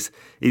economy is...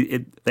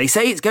 they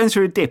say it's going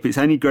through a dip. It's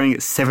only growing at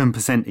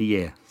 7% a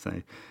year.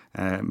 So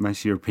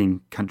most European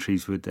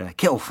countries would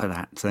kill for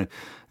that. So...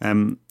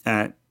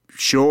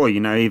 sure, you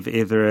know,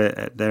 if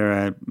there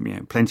are you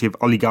know, plenty of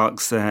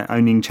oligarchs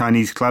owning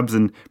Chinese clubs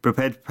and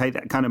prepared to pay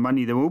that kind of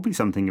money, there will be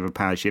something of a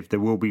power shift. There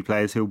will be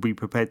players who will be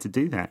prepared to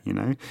do that, you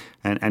know,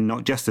 and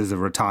not just as a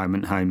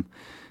retirement home.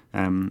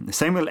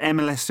 Same with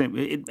MLS.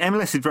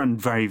 MLS is run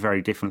very,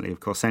 very differently.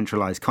 Of course,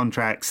 centralised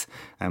contracts.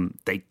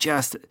 They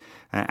just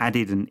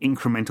added an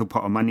incremental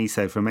pot of money.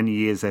 So for many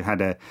years, they've had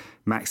a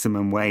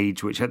maximum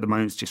wage, which at the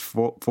moment is just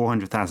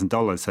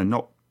 $400,000. So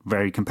not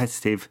very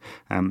competitive.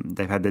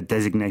 They've had the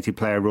designated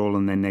player rule,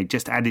 and then they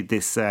just added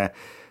this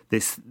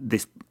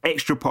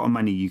extra pot of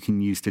money you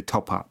can use to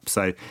top up.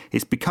 So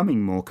it's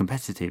becoming more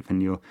competitive,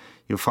 and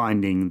you're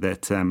finding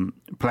that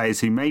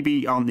players who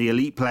maybe aren't the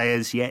elite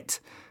players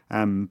yet,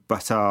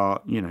 but are,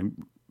 you know,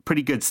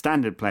 pretty good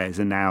standard players,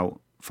 are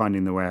now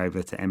finding their way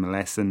over to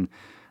MLS, and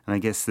I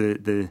guess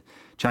the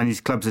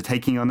Chinese clubs are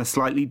taking on a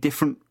slightly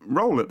different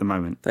role at the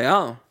moment. They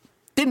are.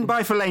 Didn't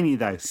buy Fellaini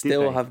though.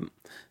 Still haven't.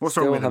 What's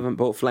Still haven't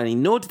bought Fellaini.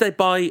 Nor did they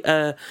buy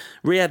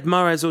Riyad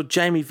Mahrez or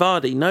Jamie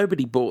Vardy.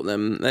 Nobody bought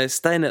them. They're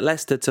staying at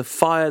Leicester to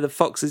fire the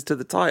Foxes to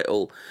the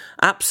title.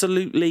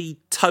 Absolutely,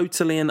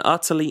 totally and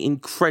utterly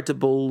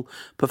incredible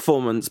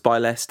performance by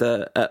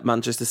Leicester at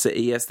Manchester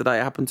City yesterday.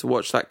 I happened to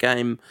watch that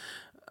game.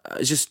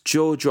 It's just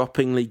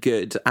jaw-droppingly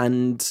good.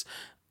 And,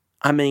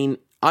 I mean,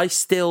 I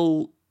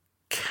still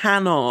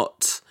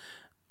cannot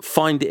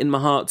find it in my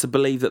heart to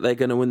believe that they're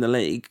going to win the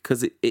league,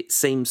 because it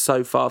seems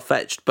so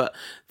far-fetched. But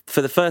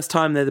for the first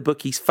time, they're the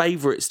bookies'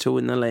 favourites to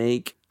win the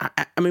league.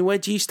 I mean, where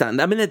do you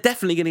stand? I mean, they're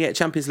definitely going to get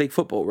Champions League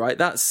football, right?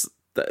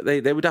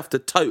 They would have to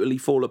totally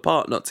fall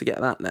apart not to get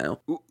that now.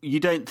 You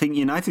don't think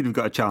United have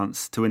got a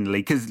chance to win the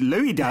league? Because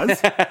Louis does.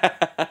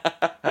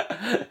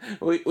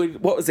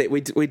 What was it?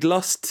 We'd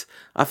lost,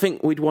 I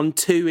think we'd won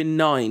 2 in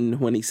 9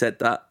 when he said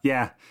that.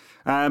 Yeah.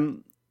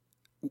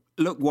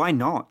 Look, why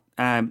not?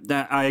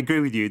 I agree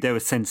with you. They were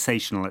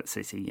sensational at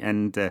City.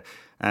 And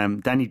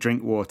Danny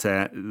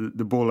Drinkwater,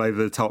 the ball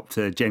over the top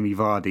to Jamie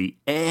Vardy,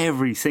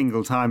 every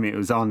single time it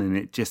was on, and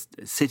it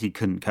just, City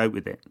couldn't cope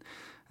with it.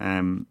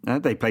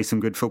 They play some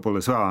good football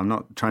as well. I'm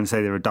not trying to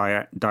say they're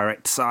a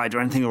direct side or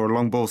anything, or a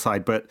long ball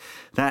side, but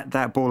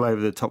that ball over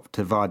the top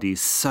to Vardy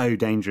is so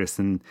dangerous,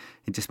 and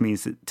it just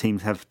means that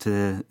teams have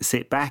to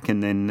sit back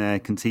and then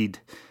concede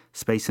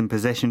space and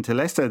possession to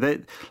Leicester.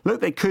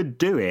 They could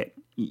do it.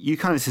 You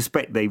kind of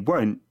suspect they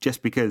won't,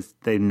 just because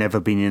they've never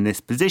been in this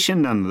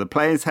position. None of the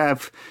players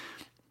have.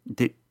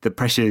 The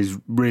pressure is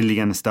really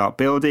going to start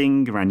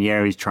building.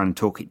 Ranieri's trying to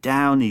talk it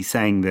down. He's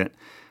saying that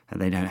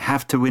they don't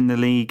have to win the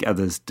league,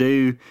 others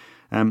do.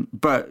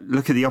 But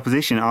look at the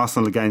opposition.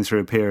 Arsenal are going through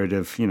a period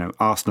of,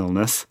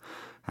 Arsenalness,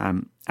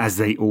 as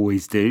they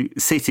always do.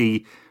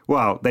 City,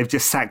 well, they've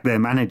just sacked their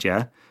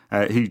manager,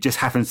 who just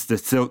happens to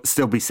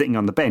still be sitting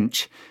on the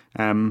bench.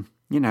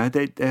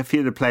 A few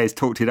of the players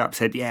talked it up,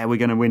 said, yeah, we're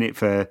going to win it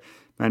for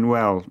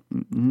Manuel.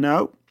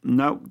 No,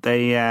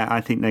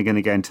 I think they're going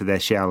to go into their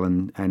shell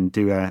and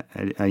do a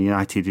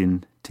United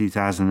in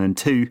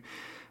 2002.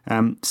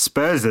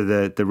 Spurs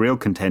are the real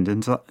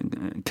contenders,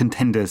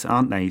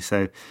 aren't they?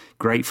 So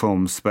great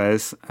form,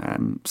 Spurs. I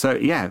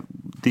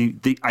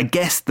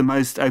guess the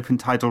most open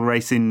title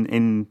race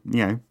in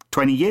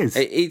 20 years.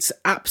 It's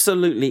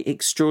absolutely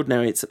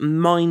extraordinary. It's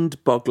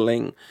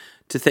mind-boggling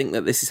to think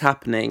that this is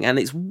happening, and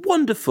it's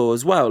wonderful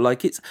as well.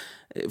 Like, it's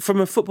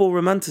from a football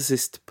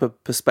romanticist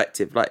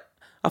perspective. Like,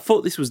 I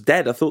thought this was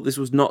dead. I thought this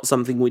was not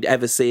something we'd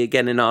ever see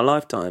again in our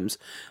lifetimes.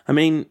 I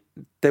mean,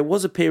 there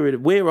was a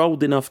period, we're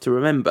old enough to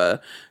remember,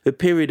 a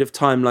period of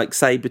time, like,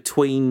 say,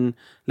 between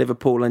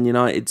Liverpool and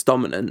United's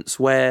dominance,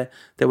 where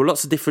there were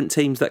lots of different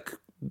teams that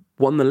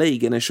won the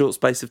league in a short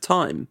space of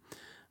time,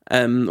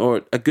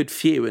 or a good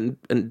few,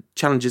 and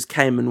challenges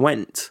came and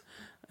went.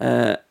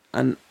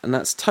 And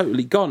that's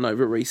totally gone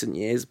over recent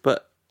years,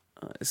 but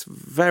it's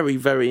very,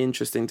 very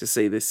interesting to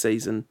see this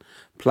season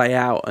play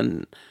out,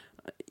 and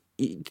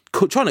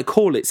trying to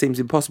call it seems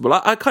impossible.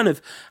 I kind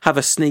of have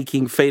a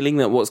sneaking feeling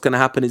that what's going to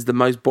happen is the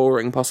most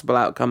boring possible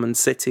outcome and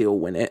City will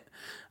win it.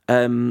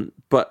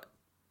 But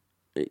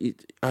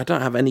I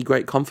don't have any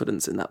great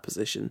confidence in that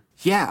position.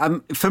 Yeah,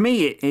 for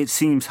me, it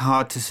seems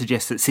hard to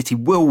suggest that City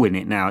will win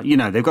it now. You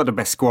know, they've got the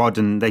best squad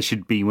and they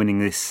should be winning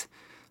this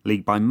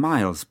league by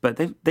miles, but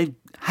they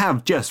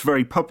have just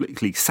very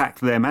publicly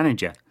sacked their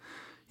manager.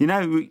 You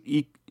know,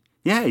 you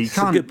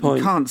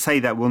can't say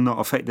that will not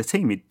affect the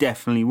team. It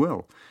definitely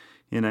will.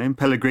 You know, and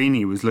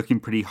Pellegrini was looking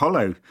pretty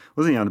hollow,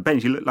 wasn't he, on the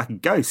bench? He looked like a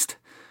ghost.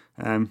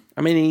 I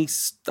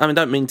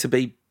don't mean to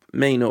be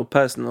mean or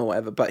personal or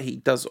whatever, but he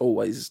does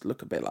always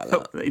look a bit like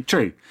that.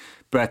 True.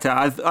 But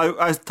I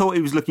thought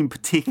he was looking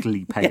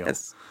particularly pale.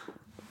 Yes.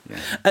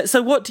 Yeah.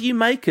 So what do you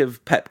make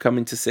of Pep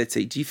coming to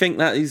City? Do you think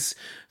that is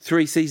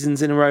 3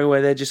 seasons in a row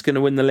where they're just going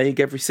to win the league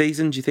every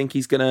season? Do you think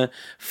he's going to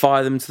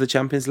fire them to the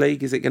Champions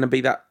League? Is it going to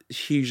be that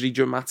hugely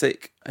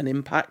dramatic an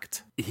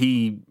impact?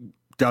 He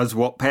does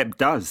what Pep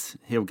does.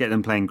 He'll get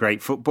them playing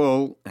great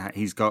football.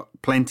 He's got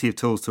plenty of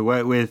tools to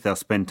work with. They'll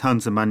spend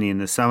tons of money in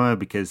the summer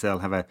because they'll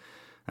have a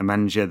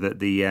manager that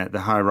the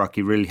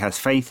hierarchy really has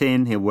faith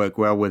in. He'll work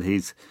well with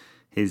his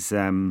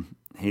 2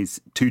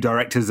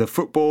 directors of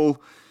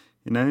football,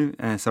 you know,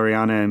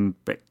 Soriano and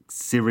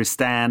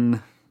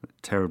Beksiristan,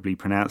 terribly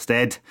pronounced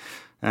Ed.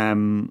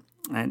 And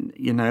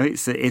you know,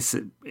 it's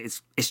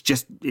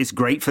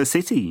great for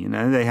City. You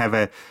know, they have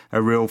a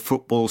real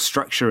football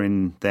structure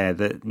in there,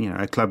 that, you know,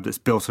 a club that's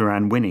built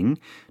around winning,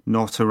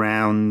 not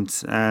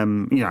around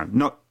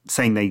not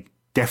saying they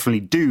definitely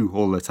do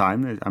all the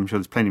time. I'm sure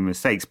there's plenty of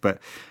mistakes,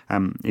 but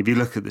if you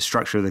look at the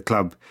structure of the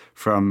club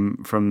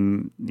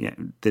from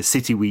the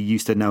City we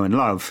used to know and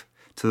love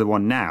to the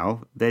one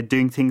now, they're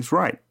doing things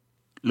right.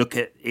 Look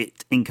at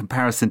it in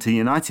comparison to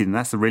United, and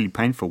that's a really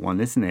painful one,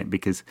 isn't it?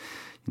 Because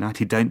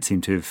United don't seem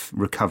to have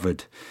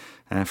recovered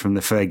from the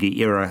Fergie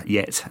era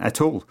yet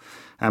at all.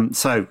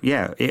 So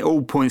yeah, it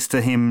all points to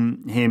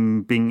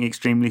him being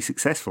extremely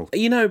successful.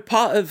 You know,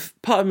 part of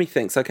me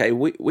thinks, okay,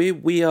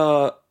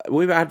 we're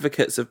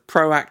advocates of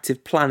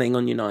proactive planning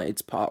on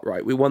United's part,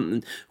 right? We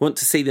want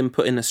to see them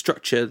put in a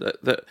structure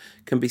that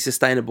can be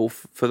sustainable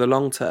for the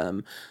long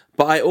term.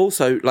 But I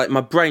also, like,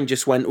 my brain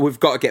just went, we've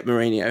got to get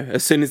Mourinho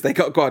as soon as they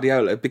got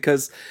Guardiola,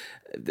 because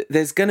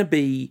there's going to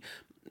be,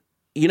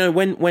 you know,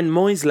 when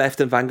Moyes left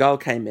and Van Gaal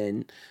came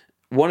in,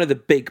 one of the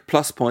big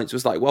plus points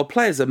was like, well,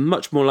 players are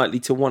much more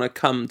likely to want to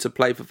come to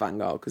play for Van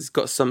Gaal because he's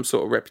got some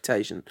sort of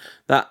reputation.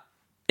 That,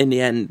 in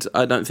the end,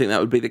 I don't think that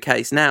would be the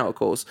case now, of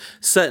course.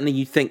 Certainly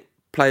you think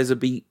players would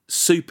be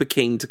super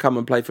keen to come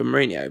and play for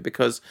Mourinho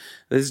because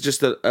there's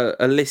just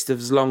a list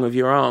as long as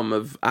your arm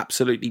of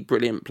absolutely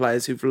brilliant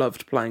players who've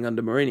loved playing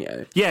under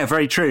Mourinho. Yeah,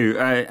 very true.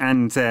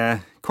 And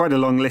quite a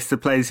long list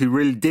of players who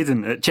really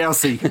didn't at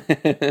Chelsea.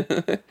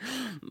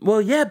 Well,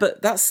 yeah,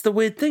 but that's the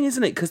weird thing,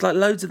 isn't it? Because like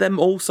loads of them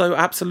also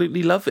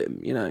absolutely love him,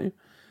 you know.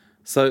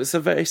 So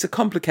it's a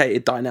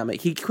complicated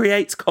dynamic. He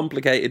creates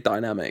complicated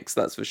dynamics,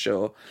 that's for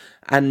sure.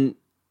 And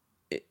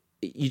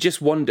you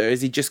just wonder,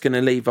 is he just going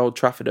to leave Old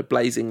Trafford a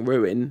blazing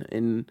ruin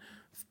in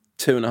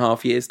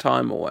 2.5 years'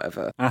 time or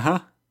whatever?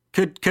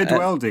 Could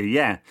well do,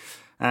 yeah.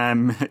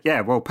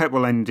 Well, Pep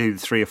will only do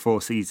 3 or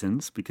 4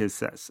 seasons because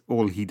that's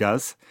all he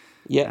does.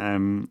 Yeah.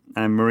 And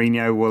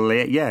Mourinho will,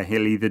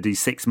 he'll either do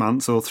 6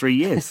 months or 3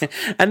 years.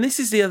 And this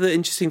is the other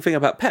interesting thing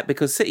about Pep,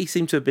 because City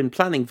seem to have been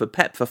planning for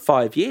Pep for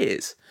 5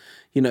 years.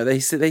 You know, they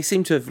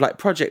seem to have, like,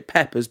 Project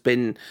Pep has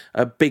been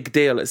a big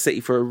deal at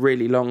City for a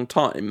really long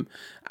time,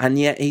 and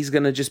yet he's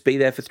going to just be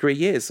there for 3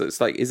 years. So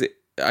it's like,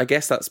 I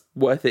guess that's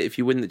worth it if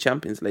you win the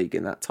Champions League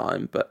in that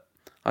time, but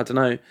I don't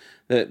know.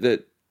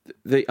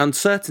 The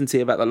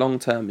uncertainty about the long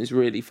term is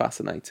really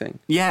fascinating.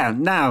 Yeah,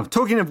 now,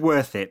 talking of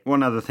worth it,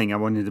 one other thing I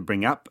wanted to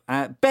bring up.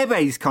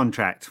 Bebe's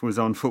contract was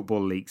on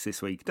Football Leaks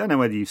this week. Don't know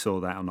whether you saw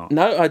that or not.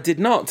 No, I did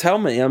not. Tell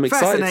me. I'm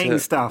excited. Fascinating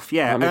stuff,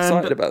 yeah. I'm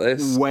excited about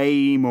this.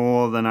 Way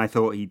more than I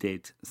thought he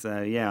did.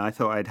 So, yeah, I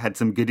thought I'd had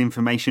some good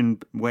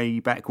information way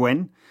back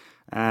when.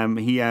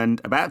 He earned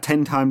about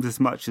 10 times as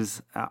much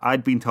as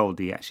I'd been told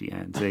he actually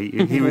earned. So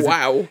he was,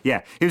 wow.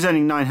 Yeah, he was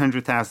earning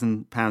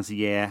 £900,000 a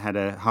year, had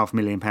a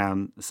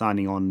 £500,000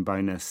 signing on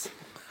bonus,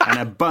 and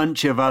a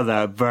bunch of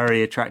other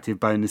very attractive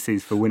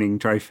bonuses for winning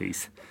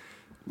trophies.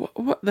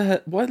 What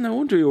the? Why no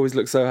wonder he always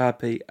looks so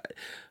happy?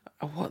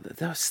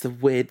 That's the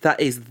weird.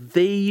 That is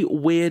the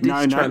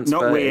weirdest transfer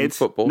not weird. In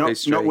football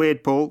history. Not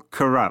weird, Paul.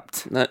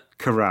 Corrupt. No.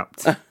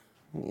 Corrupt. Yeah.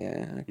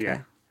 Okay.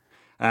 Yeah.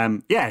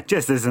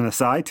 Just as an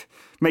aside,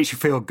 makes you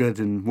feel good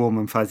and warm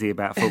and fuzzy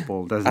about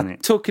football, doesn't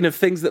it? Talking of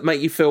things that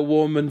make you feel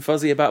warm and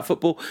fuzzy about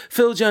football,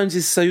 Phil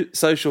Jones's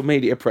social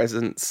media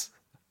presence.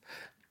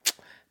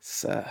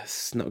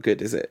 It's not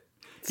good, is it?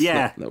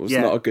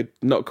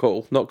 Not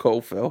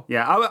cool, Phil.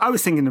 Yeah, I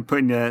was thinking of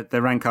putting the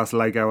Rancast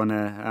logo on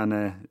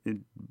a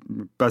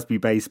Busby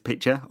Bay's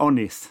picture.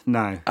 Honest,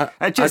 no.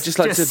 I'd just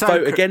like to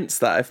vote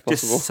against that if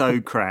possible. Just so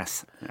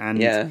crass.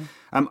 And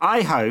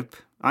I hope,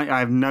 I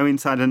have no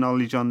insider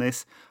knowledge on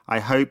this, I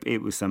hope it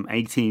was some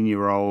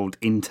 18-year-old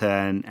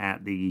intern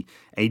at the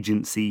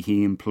agency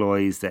he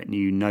employs that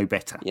knew no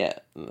better. Yeah,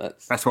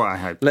 that's what I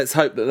hope. Let's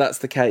hope that that's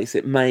the case.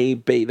 It may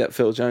be that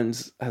Phil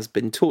Jones has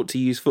been taught to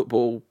use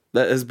Photoshop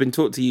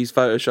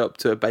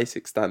to a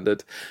basic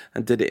standard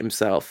and did it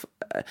himself.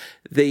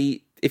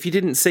 If you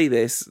didn't see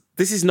this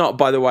is not,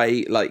 by the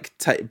way, like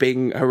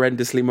being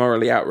horrendously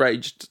morally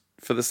outraged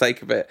for the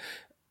sake of it.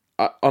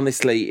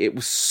 Honestly, it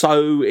was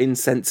so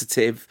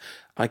insensitive.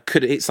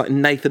 It's like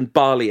Nathan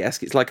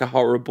Barley-esque. It's like a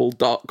horrible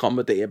dark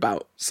comedy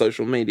about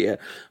social media.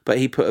 But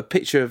he put a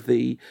picture of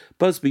the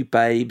Busby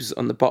Babes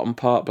on the bottom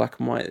part, black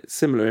and white,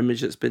 similar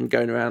image that's been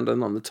going around,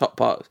 and on the top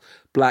part,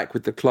 black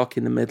with the clock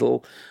in the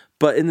middle.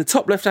 But in the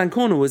top left-hand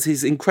corner was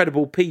his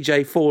incredible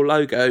PJ4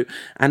 logo,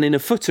 and in a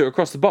footer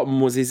across the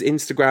bottom was his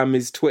Instagram,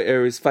 his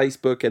Twitter, his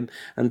Facebook,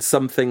 and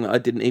something that I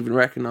didn't even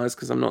recognise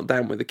because I'm not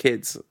down with the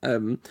kids.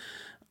 I'm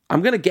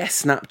going to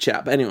guess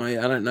Snapchat, but anyway,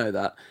 I don't know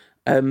that.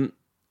 And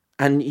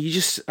I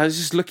was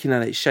just looking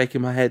at it,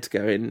 shaking my head,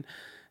 going,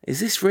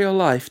 is this real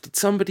life? Did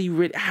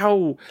somebody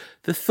how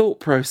the thought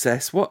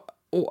process,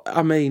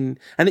 and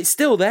it's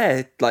still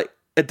there, like,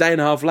 a day and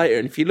a half later,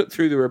 and if you look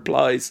through the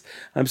replies,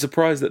 I'm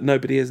surprised that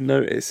nobody has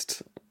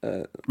noticed.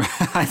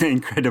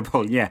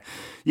 Incredible, yeah.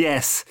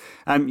 Yes.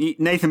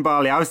 Nathan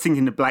Barley, I was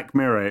thinking of Black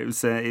Mirror. It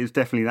was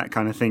definitely that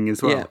kind of thing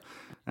as well.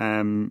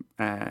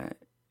 Yeah.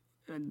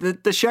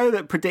 The show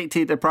that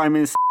predicted the Prime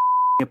Minister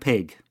a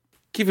pig.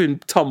 Giving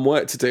Tom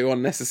work to do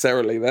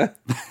unnecessarily there.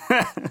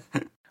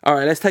 All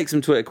right, let's take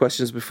some Twitter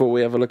questions before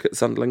we have a look at the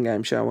Sunderland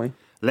game, shall we?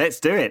 Let's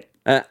do it.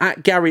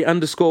 At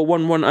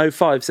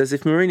Gary_1105 says,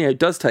 if Mourinho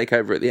does take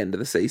over at the end of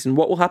the season,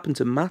 what will happen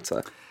to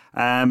Mata?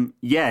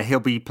 He'll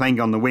be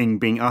playing on the wing,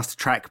 being asked to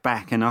track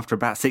back, and after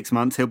about 6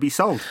 months, he'll be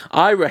sold.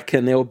 I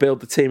reckon he'll build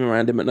the team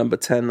around him at number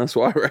 10. That's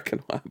what I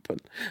reckon will happen.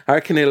 I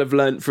reckon he'll have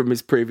learnt from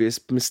his previous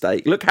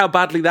mistake. Look how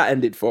badly that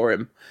ended for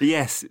him.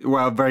 Yes,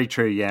 well, very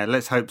true, yeah.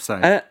 Let's hope so.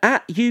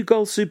 At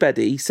Ugol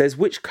Subedi says,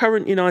 which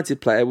current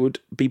United player would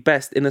be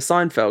best in a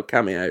Seinfeld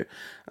cameo?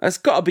 It's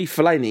got to be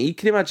Fellaini. You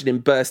can imagine him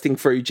bursting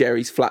through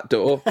Jerry's flat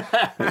door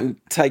and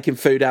taking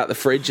food out the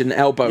fridge and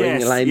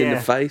elbowing Elaine in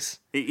the face.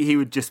 He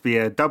would just be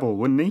a double,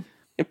 wouldn't he?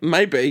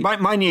 Maybe.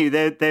 Mind you,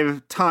 there are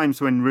times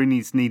when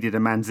Rooney's needed a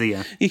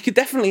man's-ear. You could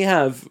definitely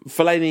have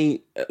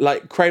Fellaini,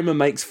 like Kramer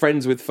makes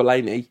friends with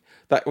Fellaini.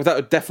 That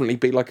would definitely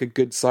be like a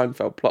good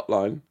Seinfeld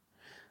plotline.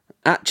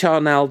 At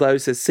Charnaldo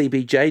says,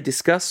 CBJ,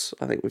 discuss.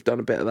 I think we've done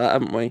a bit of that,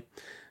 haven't we?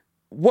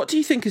 What do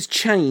you think has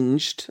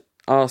changed,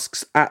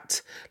 asks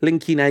at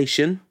Linky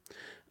Nation,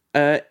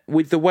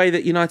 with the way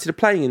that United are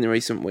playing in the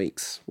recent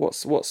weeks?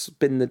 What's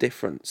been the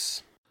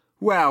difference?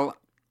 Well,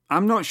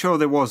 I'm not sure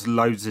there was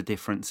loads of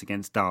difference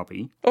against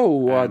Derby.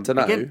 Oh, I don't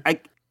know.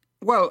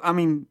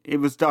 It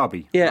was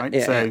Derby, right?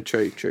 Yeah,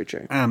 true.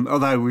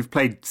 Although we've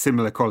played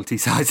similar quality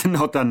sides and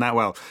not done that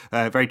well.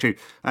 Very true.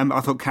 I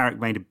thought Carrick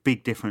made a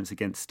big difference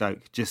against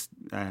Stoke, just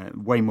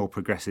way more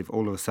progressive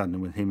all of a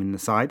sudden with him in the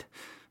side.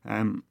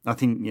 I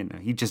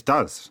think, he just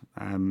does.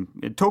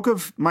 Talk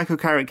of Michael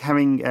Carrick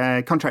having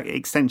a contract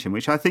extension,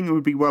 which I think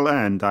would be well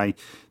earned. I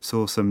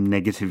saw some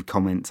negative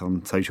comments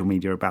on social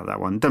media about that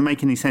one. Don't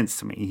make any sense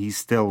to me. He's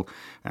still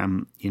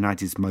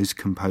United's most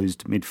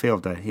composed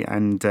midfielder,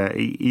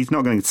 he's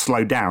not going to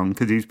slow down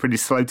because he was pretty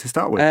slow to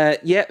start with.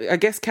 I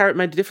guess Carrick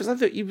made a difference. I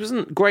thought he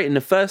wasn't great in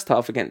the first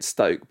half against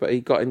Stoke, but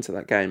he got into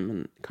that game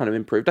and kind of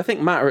improved. I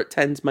think Mata at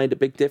 10's made a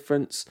big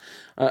difference.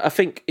 I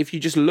think if you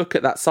just look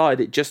at that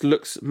side, it just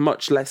looks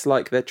much less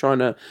like they're trying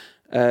to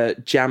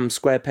jam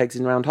square pegs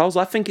in round holes.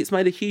 I think it's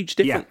made a huge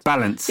difference. Yeah,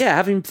 balance. Yeah,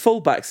 having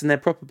fullbacks in their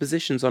proper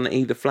positions on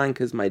either flank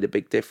has made a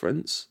big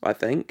difference, I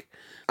think.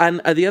 And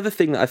the other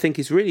thing that I think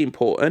is really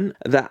important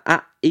that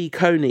at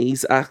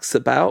Econies asks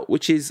about,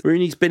 which is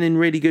Rooney's been in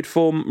really good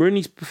form.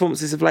 Rooney's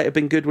performances of late have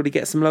been good when he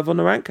gets some love on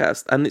the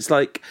Rantcast. And it's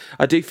like,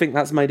 I do think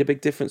that's made a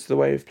big difference to the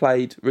way we've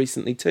played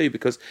recently too,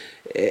 because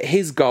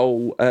his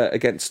goal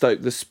against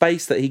Stoke, the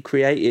space that he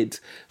created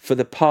for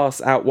the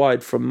pass out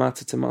wide from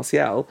Mata to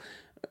Martial,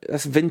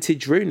 that's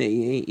vintage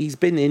Rooney. He's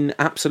been in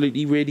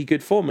absolutely really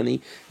good form, and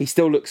he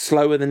still looks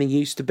slower than he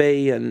used to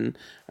be, and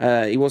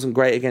he wasn't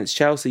great against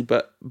Chelsea,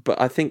 but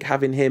I think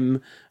having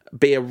him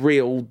be a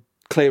real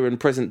clear and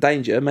present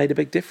danger made a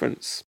big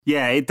difference.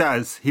 Yeah, it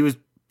does. He was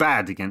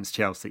bad against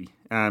Chelsea,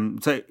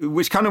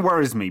 which kind of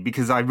worries me,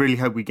 because I really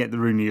hope we get the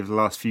Rooney of the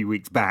last few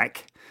weeks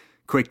back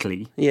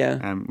quickly.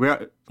 Yeah. We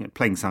are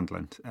playing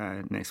Sunderland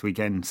next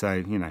weekend,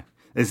 so,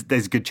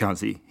 there's a good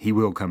chance he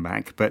will come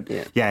back. But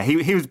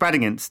he was bad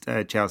against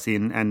Chelsea,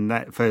 and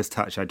that first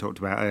touch I talked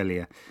about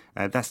earlier,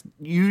 that's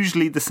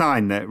usually the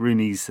sign that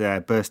Rooney's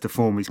burst of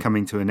form is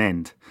coming to an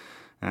end.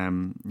 I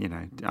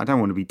don't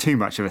want to be too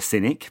much of a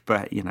cynic,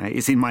 but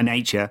it's in my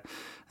nature.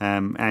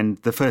 And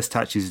the first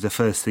touch is the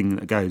first thing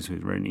that goes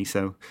with Rooney.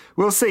 So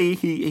we'll see.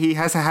 He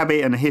has a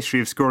habit and a history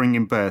of scoring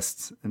in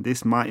bursts, and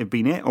this might have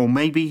been it. Or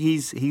maybe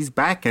he's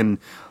back, and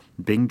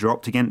being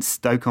dropped against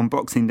Stoke on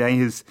Boxing Day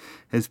has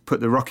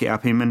put the rocket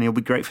up him, and he'll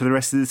be great for the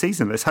rest of the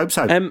season. Let's hope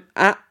so.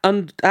 At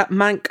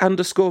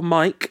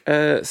Mank_Mike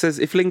says,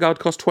 if Lingard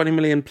cost 20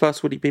 million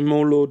plus, would he be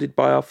more lauded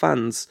by our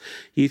fans?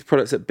 Youth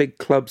products at big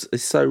clubs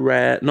is so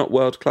rare, not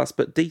world class,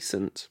 but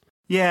decent.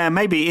 Yeah,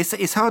 maybe.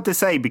 It's hard to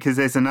say because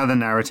there's another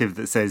narrative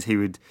that says he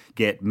would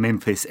get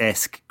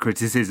Memphis-esque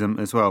criticism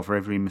as well for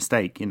every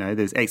mistake.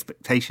 There's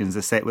expectations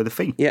are set with a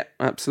fee. Yeah,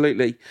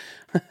 absolutely.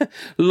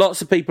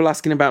 Lots of people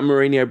asking about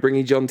Mourinho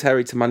bringing John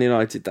Terry to Man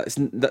United.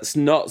 That's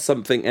not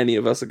something any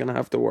of us are going to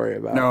have to worry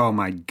about. Oh,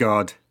 my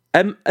God.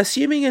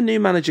 Assuming a new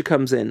manager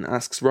comes in,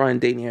 asks Ryan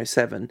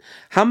Dino7,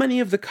 how many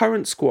of the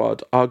current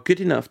squad are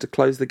good enough to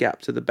close the gap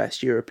to the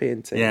best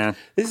European team? Yeah.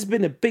 This has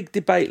been a big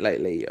debate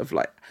lately of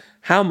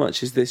how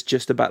much is this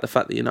just about the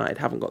fact that United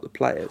haven't got the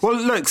players? Well,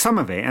 look, some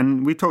of it,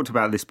 and we talked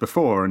about this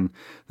before, and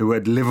the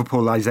word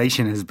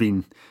Liverpoolisation has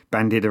been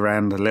bandied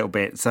around a little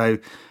bit. So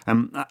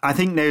I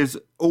think there's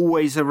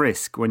always a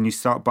risk when you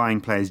start buying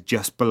players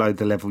just below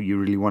the level you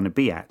really want to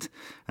be at.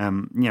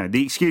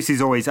 The excuse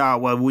is always,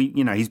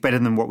 he's better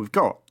than what we've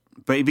got.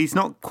 But if he's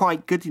not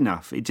quite good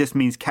enough, it just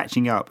means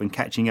catching up and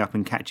catching up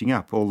and catching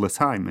up all the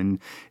time. And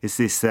it's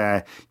this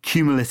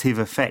cumulative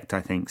effect,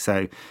 I think.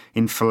 So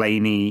in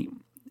Fellaini,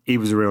 he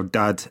was a real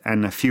dud,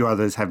 and a few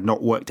others have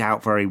not worked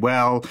out very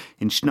well.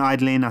 In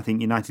Schneiderlin, I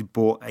think United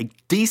bought a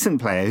decent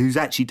player who's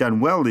actually done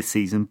well this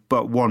season,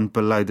 but one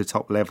below the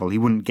top level. He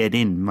wouldn't get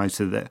in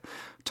most of the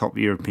top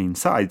European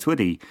sides, would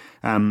he?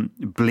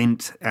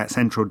 Blint at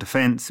central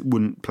defence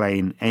wouldn't play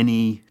in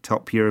any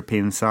top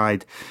European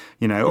side.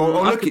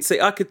 I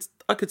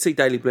could see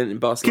Daley Blint in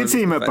Barcelona. Could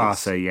see him at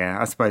Barca, yeah,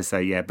 I suppose so,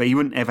 yeah. But he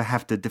wouldn't ever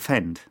have to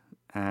defend.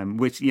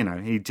 Which,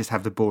 he'd just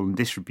have the ball and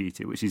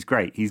distribute it, which is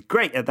great. He's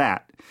great at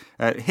that.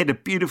 Hit a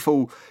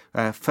beautiful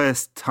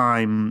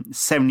first-time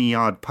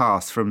 70-yard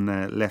pass from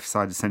the left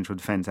side of central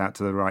defence out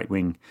to the right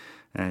wing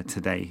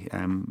today,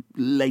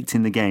 late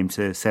in the game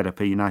to set up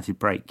a United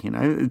break.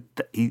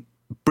 He's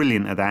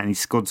brilliant at that, and he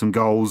scored some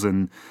goals,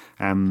 and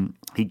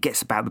he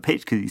gets about the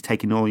pitch because he's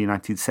taking all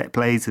United set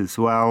plays as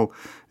well.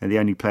 The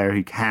only player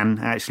who can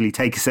actually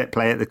take a set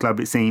play at the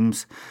club, it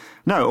seems.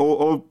 No,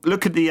 or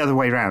look at the other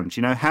way around.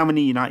 How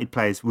many United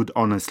players would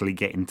honestly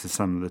get into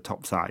some of the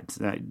top sides?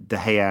 De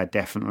Gea,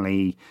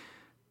 definitely.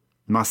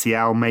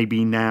 Martial,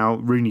 maybe now.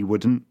 Rooney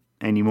wouldn't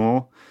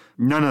anymore.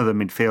 None of the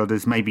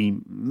midfielders,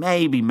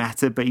 maybe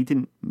Mata, but he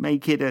didn't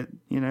make it at,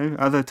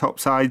 other top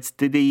sides.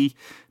 Did he?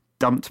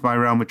 Dumped by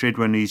Real Madrid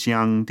when he was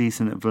young,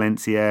 decent at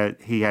Valencia.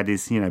 He had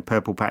his,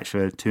 purple patch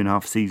for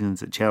 2.5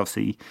 seasons at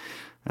Chelsea.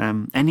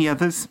 Any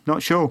others?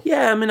 Not sure.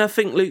 Yeah, I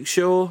think Luke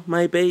Shaw,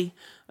 maybe.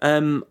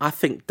 I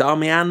think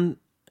Darmian,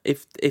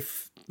 if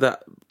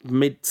that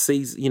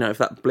mid-season, if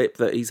that blip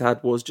that he's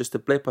had was just a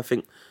blip, I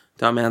think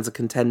Darmian's a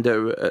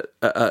contender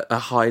at a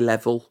high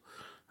level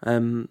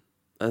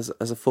as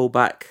a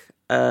fullback.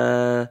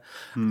 But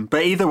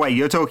either way,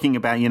 you're talking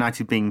about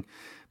United being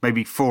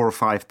maybe 4 or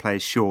 5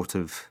 players short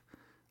of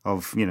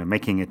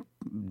making a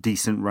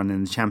decent run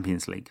in the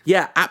Champions League.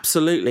 Yeah,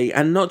 absolutely,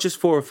 and not just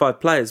 4 or 5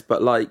 players,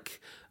 but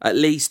at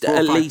least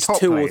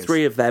 2 or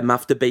 3 of them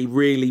have to be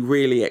really,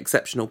 really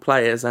exceptional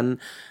players. And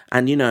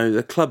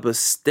the club was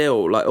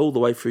still, all the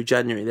way through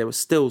January, there were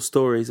still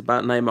stories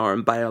about Neymar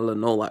and Bale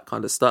and all that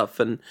kind of stuff.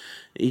 And,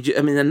 the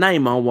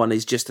Neymar one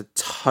is just a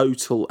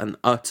total and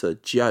utter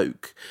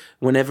joke.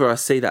 Whenever I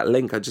see that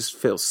link, I just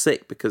feel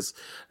sick because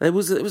it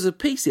was a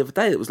piece the other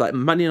day that was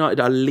Man United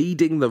are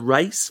leading the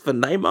race for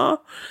Neymar.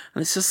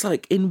 And it's just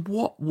in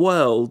what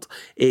world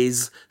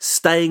is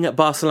staying at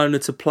Barcelona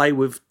to play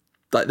with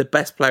the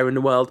best player in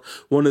the world,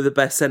 one of the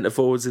best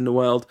centre-forwards in the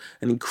world,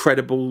 an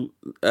incredible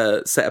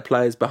set of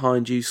players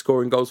behind you,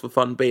 scoring goals for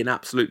fun, being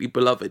absolutely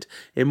beloved.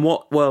 In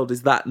what world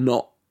is that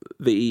not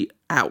the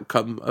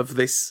outcome of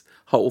this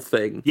whole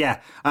thing?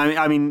 Yeah,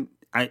 I'm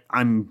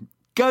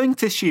going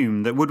to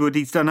assume that Woodward,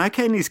 he's done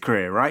okay in his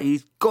career, right?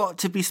 He's got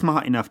to be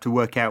smart enough to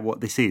work out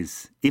what this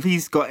is. If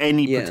he's got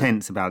any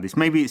pretense about this,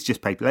 maybe it's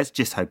just paper. Let's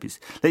just hope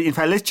in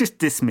fact, let's just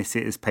dismiss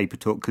it as paper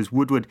talk, because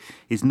Woodward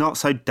is not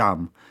so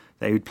dumb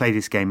that he would play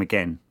this game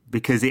again,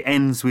 because it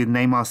ends with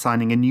Neymar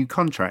signing a new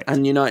contract.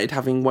 And United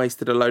having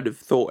wasted a load of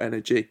thought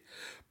energy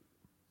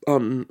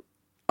on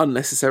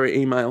unnecessary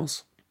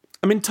emails.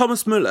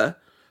 Thomas Müller,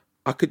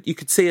 you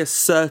could see a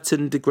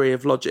certain degree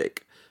of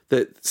logic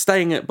that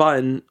staying at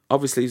Bayern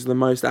obviously is the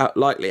most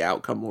likely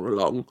outcome all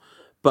along,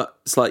 but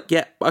it's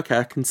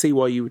I can see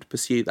why you would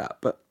pursue that,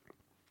 but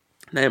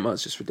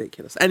Neymar's just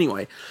ridiculous.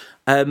 Anyway,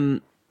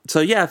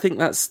 I think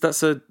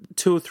that's a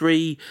 2 or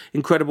 3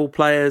 incredible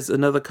players,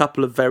 another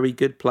couple of very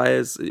good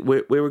players.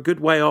 We're a good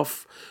way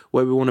off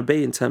where we want to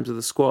be in terms of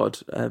the squad,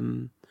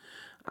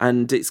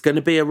 and it's going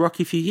to be a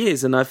rocky few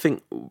years. And I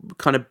think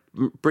kind of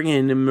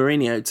bringing in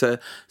Mourinho to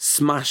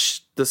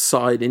smash the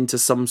side into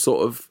some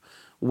sort of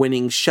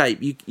winning shape,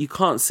 you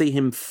can't see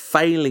him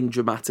failing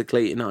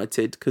dramatically at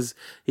United, because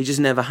he just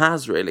never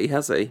has, really,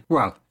 has he?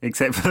 Well,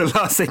 except for the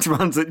last 6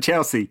 months at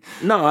Chelsea.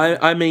 No,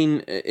 I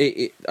mean,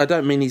 I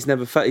don't mean he's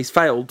never he's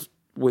failed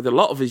with a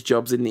lot of his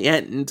jobs in the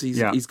end.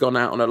 He's gone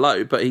out on a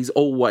low, but he's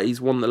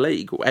always won the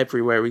league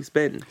everywhere he's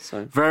been.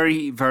 So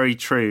very, very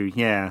true.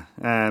 Yeah,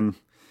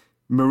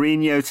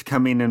 Mourinho to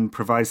come in and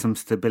provide some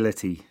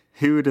stability.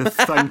 Who would have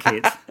thunk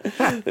it?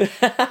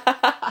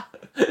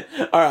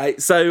 All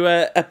right, so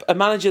a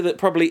manager that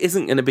probably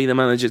isn't going to be the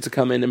manager to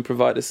come in and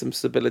provide us some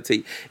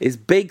stability is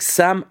Big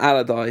Sam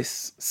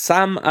Allardyce,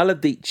 Sam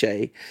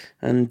Allardyce,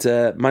 and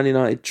Man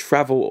United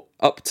travel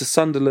up to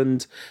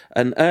Sunderland.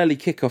 An early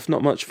kickoff,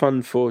 not much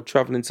fun for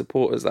travelling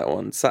supporters, that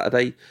one.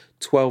 Saturday,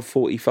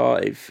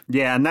 12:45.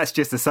 Yeah, and that's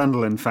just the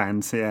Sunderland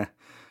fans, yeah.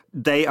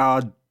 They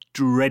are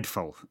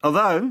dreadful.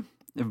 Although,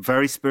 a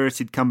very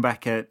spirited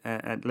comeback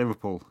at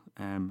Liverpool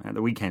at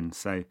the weekend.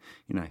 So,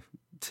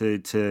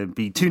 to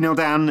be 2-0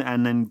 down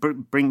and then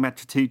bring back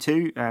to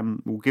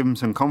 2-2 will give them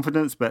some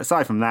confidence. But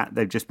aside from that,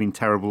 they've just been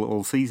terrible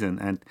all season.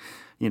 And,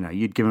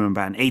 you'd give them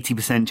about an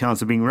 80%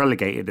 chance of being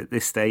relegated at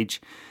this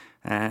stage.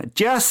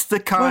 Just the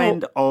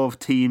kind of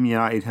team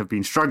United have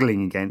been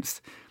struggling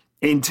against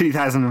in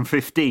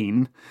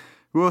 2015.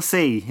 We'll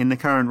see in the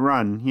current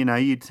run.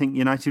 You'd think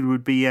United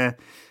would be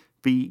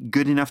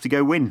good enough to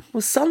go win.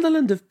 Well,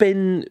 Sunderland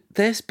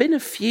there's been a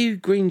few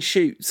green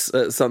shoots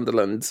at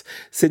Sunderland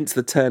since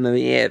the turn of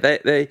the year.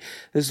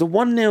 There's the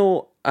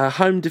 1-0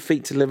 home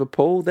defeat to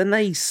Liverpool, then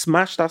they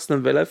smashed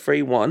Aston Villa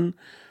 3-1,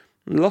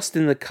 lost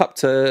in the cup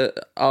to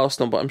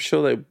Arsenal, but I'm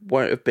sure they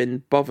won't have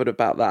been bothered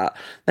about that.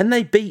 Then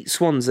they beat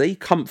Swansea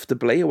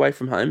comfortably away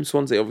from home.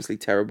 Swansea obviously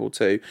terrible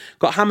too.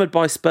 Got hammered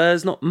by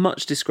Spurs, not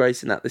much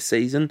disgrace in that this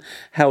season.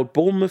 Held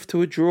Bournemouth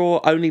to a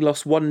draw, only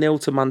lost 1-0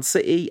 to Man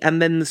City,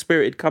 and then the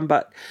spirited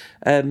comeback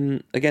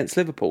against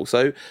Liverpool.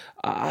 So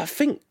I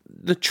think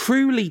the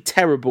truly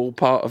terrible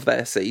part of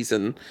their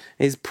season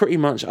is pretty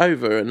much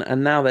over,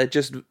 and now they're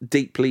just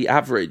deeply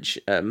average.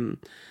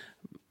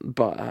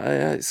 But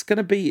it's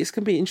gonna be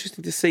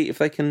interesting to see if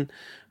they can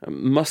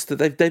muster.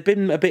 They've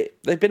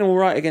been all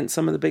right against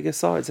some of the bigger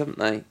sides, haven't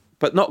they?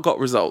 But not got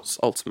results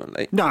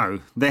ultimately. No,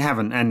 they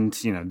haven't, and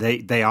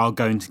they are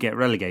going to get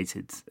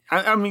relegated.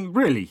 I mean,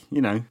 really,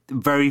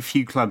 very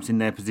few clubs in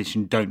their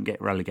position don't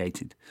get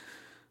relegated.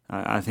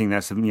 I think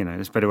that's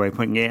that's a better way of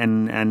putting it.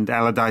 And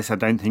Allardyce, I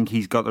don't think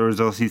he's got the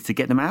resources to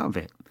get them out of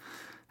it.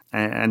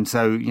 And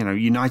so,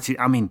 United,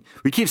 I mean,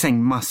 we keep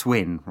saying must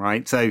win,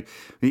 right? So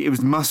it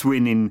was must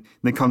win in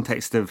the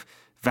context of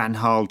Van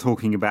Gaal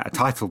talking about a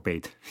title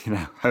bid,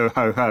 ho,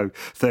 ho, ho,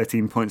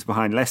 13 points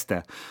behind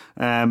Leicester.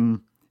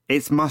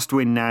 It's must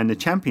win now in the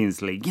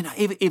Champions League.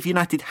 If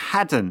United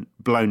hadn't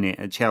blown it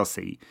at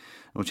Chelsea,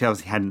 or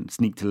Chelsea hadn't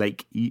sneaked a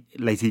late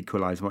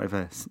equalise,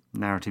 whatever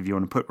narrative you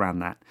want to put around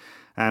that,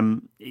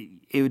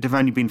 it would have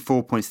only been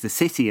 4 points to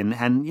City, and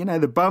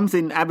the bums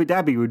in Abu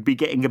Dhabi would be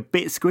getting a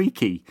bit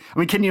squeaky. I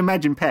mean, can you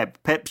imagine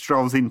Pep? Pep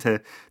strolls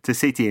into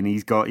City and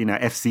he's got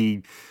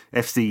FC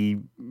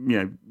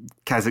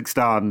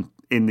Kazakhstan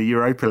in the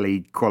Europa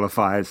League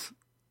qualifiers.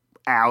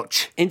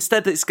 Ouch!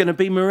 Instead, it's going to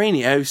be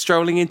Mourinho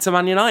strolling into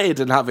Man United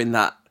and having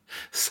that.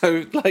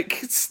 So,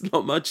 it's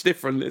not much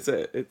different, is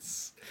it?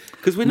 It's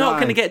because we're not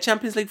going to get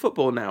Champions League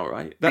football now,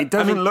 right? It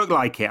doesn't look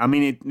like it. I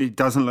mean, it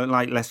doesn't look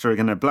like Leicester are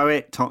going to blow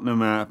it.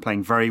 Tottenham are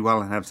playing very well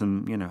and have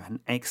some, an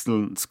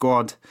excellent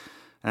squad.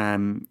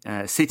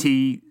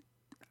 City,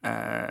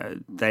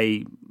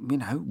 maybe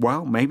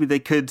they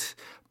could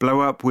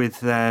blow up with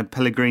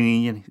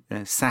Pellegrini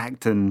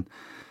sacked and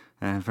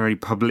very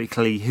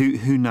publicly.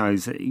 Who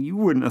knows? You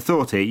wouldn't have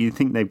thought it. You'd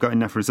think they've got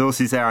enough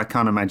resources there. I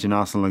can't imagine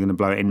Arsenal are going to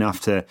blow it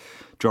enough to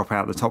drop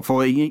out the top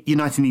 4.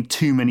 United need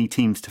too many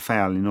teams to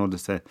fail in order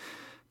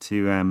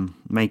to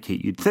make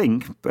it, you'd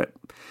think. But,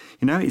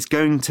 it's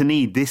going to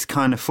need this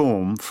kind of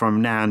form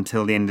from now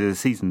until the end of the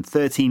season.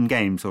 13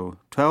 games or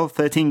 12,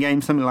 13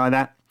 games, something like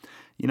that.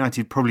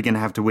 United probably going to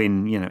have to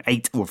win,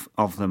 8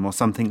 of them or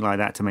something like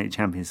that to make the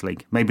Champions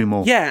League, maybe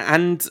more. Yeah,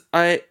 and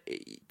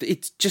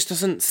it just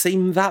doesn't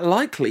seem that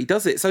likely,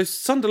 does it? So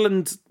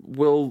Sunderland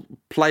will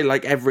play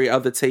like every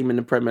other team in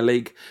the Premier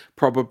League,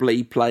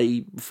 probably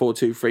play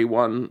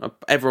 4-2-3-1.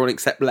 Everyone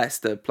except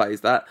Leicester plays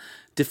that.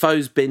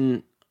 Defoe's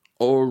been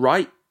all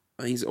right.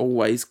 He's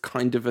always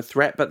kind of a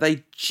threat, but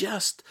they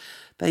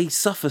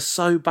suffer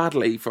so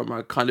badly from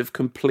a kind of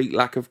complete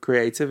lack of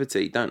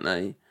creativity, don't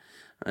they?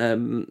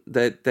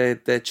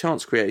 Their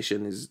chance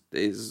creation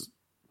is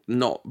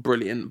not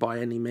brilliant by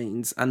any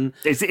means. And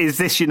is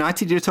this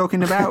United you're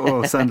talking about,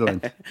 or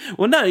Sunderland?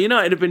 Well, no,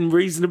 United have been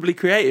reasonably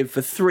creative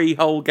for 3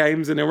 whole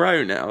games in a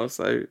row now,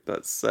 so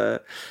that's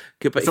good.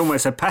 But it's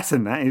almost a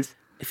pattern, that is.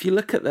 If you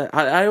look at it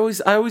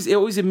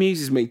always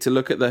amuses me to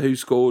look at the who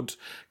scored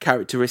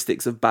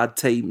characteristics of bad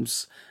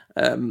teams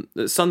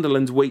That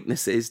Sunderland's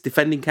weaknesses: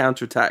 defending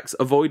counter-attacks,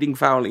 avoiding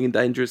fouling in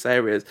dangerous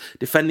areas,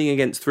 defending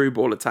against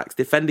through-ball attacks,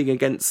 defending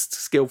against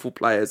skillful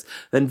players,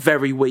 then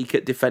very weak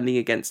at defending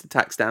against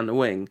attacks down the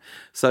wing.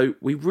 So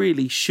we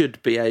really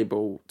should be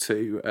able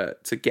to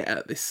get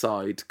at this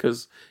side,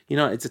 because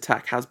United's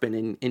attack has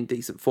been in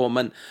decent form,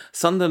 and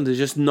Sunderland is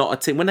just not a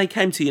team. When they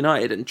came to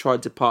United and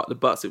tried to park the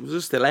bus, it was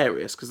just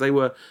hilarious because they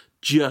were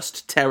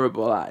just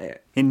terrible at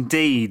it.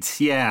 Indeed,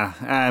 yeah.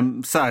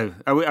 So,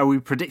 are we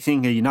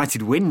predicting a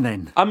United win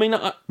then? I mean,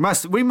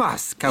 we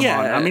must. Come yeah,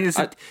 on. I mean,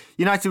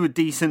 United were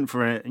decent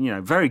for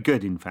very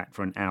good, in fact,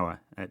 for an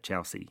hour at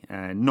Chelsea.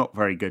 Not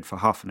very good for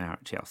half an hour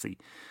at Chelsea.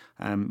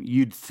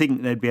 You'd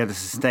think they'd be able to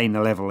sustain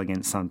the level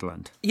against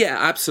Sunderland. Yeah,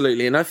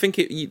 absolutely. And I think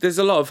there's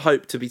a lot of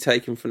hope to be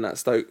taken from that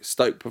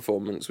Stoke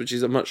performance, which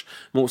is a much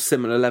more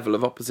similar level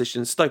of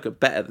opposition. Stoke are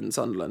better than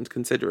Sunderland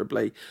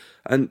considerably,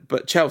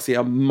 but Chelsea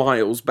are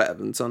miles better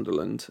than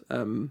Sunderland.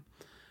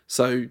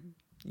 So,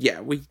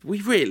 yeah, we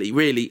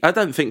really, I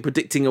don't think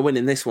predicting a win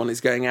in this one is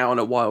going out on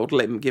a wild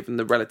limb, given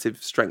the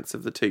relative strengths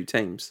of the two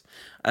teams.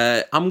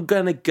 I'm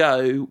going to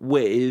go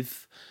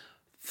with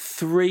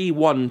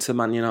 3-1 to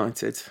Man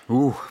United.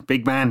 Ooh,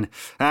 big man.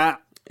 A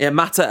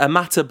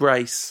Mata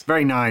brace.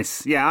 Very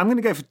nice. Yeah, I'm going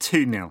to go for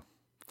 2-0.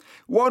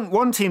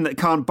 One team that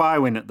can't buy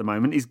a win at the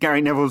moment is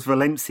Gary Neville's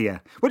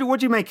Valencia. What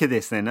do you make of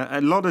this then? A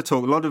lot of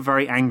talk, a lot of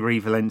very angry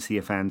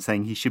Valencia fans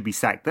saying he should be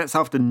sacked. That's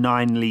after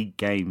 9 league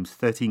games,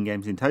 13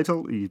 games in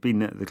total. He's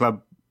been at the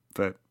club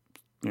for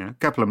a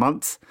couple of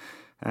months.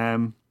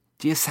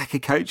 Do you sack a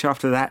coach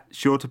after that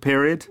shorter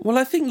period? Well,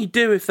 I think you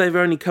do if they're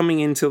only coming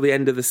in till the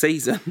end of the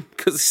season,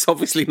 because it's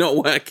obviously not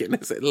working,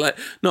 is it? Like,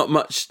 not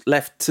much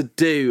left to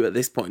do at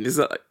this point. Is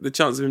that the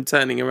chance of him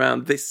turning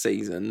around this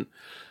season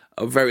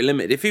are very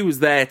limited. If he was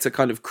there to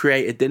kind of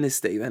create a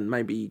dynasty, then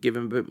maybe you give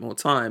him a bit more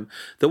time.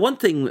 The one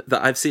thing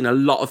that I've seen a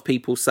lot of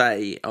people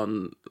say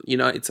on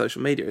United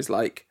social media is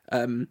like,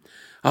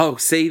 oh,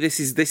 see, this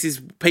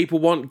is people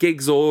want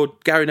Giggs or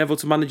Gary Neville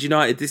to manage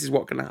United. This is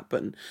what can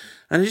happen.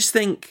 And I just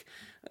think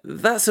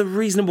that's a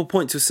reasonable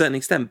point to a certain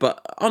extent.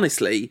 But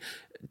honestly,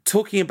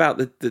 talking about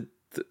the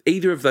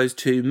either of those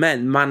two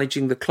men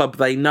managing the club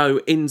they know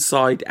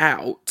inside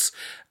out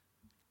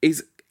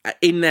is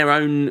in their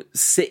own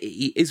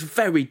city is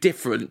very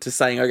different to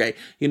saying, okay,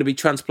 you're going to be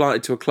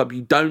transplanted to a club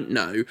you don't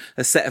know,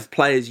 a set of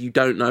players you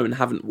don't know and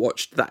haven't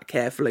watched that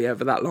carefully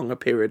over that long a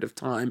period of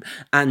time,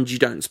 and you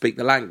don't speak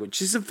the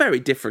language. It's a very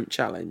different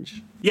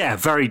challenge. Yeah,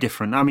 very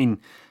different. I mean,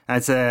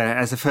 as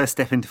a first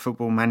step into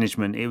football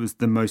management, it was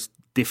the most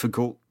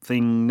difficult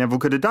thing Neville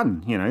could have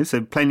done,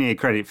 so plenty of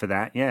credit for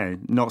that. Yeah,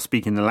 not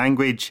speaking the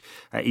language,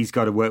 he's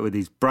got to work with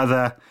his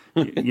brother,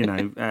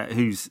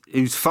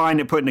 who's fine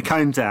at putting the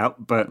cones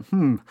out, but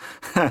and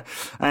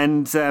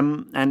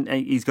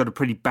he's got a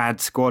pretty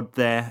bad squad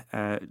there,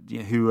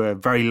 who are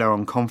very low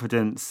on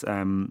confidence,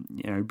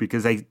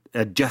 because they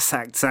just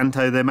sacked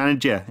Santo, their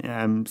manager,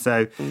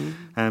 so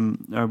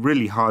a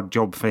really hard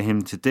job for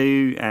him to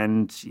do,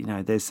 and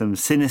there's some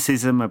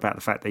cynicism about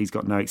the fact that he's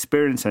got no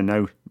experience, so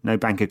no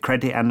bank of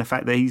credit, and the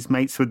fact that he's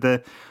mates with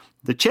the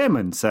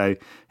chairman. So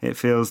it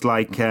feels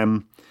like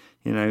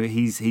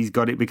he's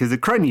got it because of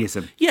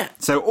cronyism. Yeah.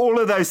 So all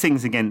of those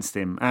things against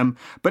him.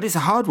 But it's a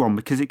hard one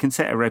because it can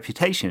set a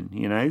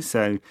reputation.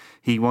 So if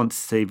he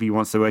wants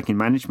to work in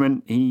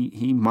management,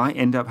 he might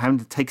end up having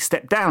to take a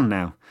step down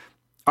now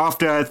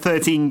after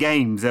 13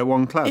 games at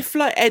one club. If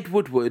like Ed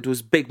Woodward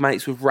was big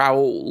mates with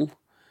Raul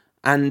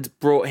and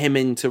brought him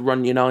in to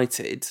run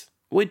United,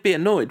 we'd be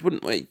annoyed,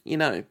 wouldn't we?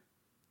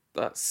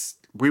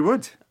 We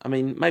would. I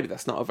mean, maybe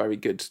that's not a very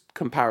good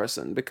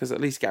comparison, because at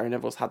least Gary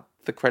Neville's had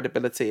the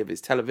credibility of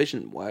his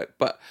television work,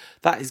 but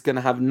that is going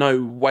to have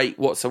no weight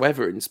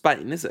whatsoever in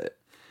Spain, is it?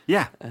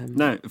 Yeah,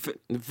 no.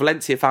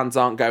 Valencia fans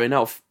aren't going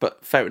off,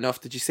 but fair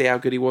enough. Did you see how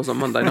good he was on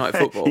Monday Night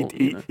Football?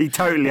 he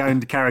totally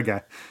owned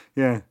Carragher.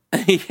 Yeah.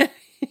 Yeah.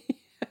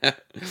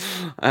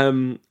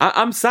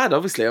 I'm sad,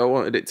 obviously. I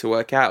wanted it to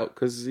work out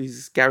because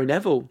he's Gary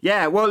Neville.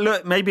 Yeah, well,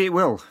 look, maybe it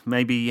will.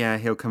 Maybe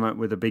he'll come up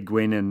with a big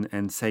win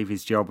and save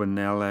his job, and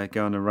they'll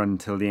go on a run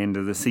till the end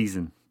of the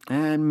season.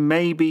 And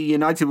maybe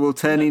United will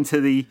turn into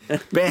the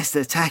best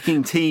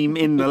attacking team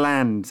in the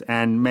land,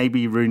 and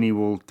maybe Rooney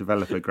will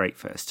develop a great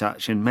first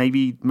touch, and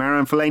maybe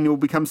Marouane Fellaini will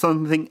become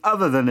something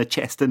other than a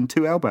chest and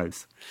two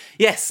elbows.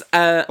 Yes.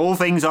 All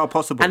things are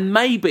possible. And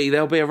maybe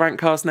there'll be a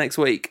Rantcast next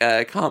week.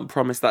 Can't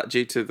promise that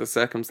due to the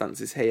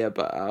circumstances here,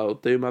 but I'll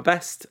do my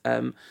best.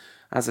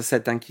 As I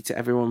said, thank you to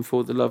everyone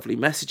for the lovely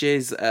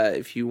messages.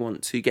 If you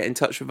want to get in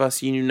touch with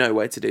us, you know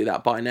where to do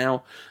that by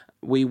now.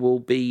 We will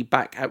be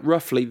back at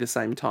roughly the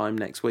same time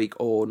next week,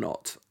 or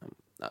not.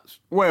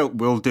 Well,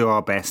 we'll do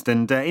our best.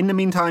 And in the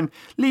meantime,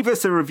 leave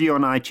us a review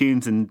on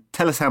iTunes and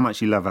tell us how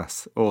much you love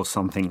us, or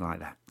something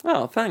like that.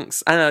 Oh,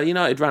 thanks. And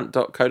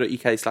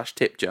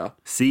unitedrant.co.uk/tipjar.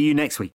 See you next week.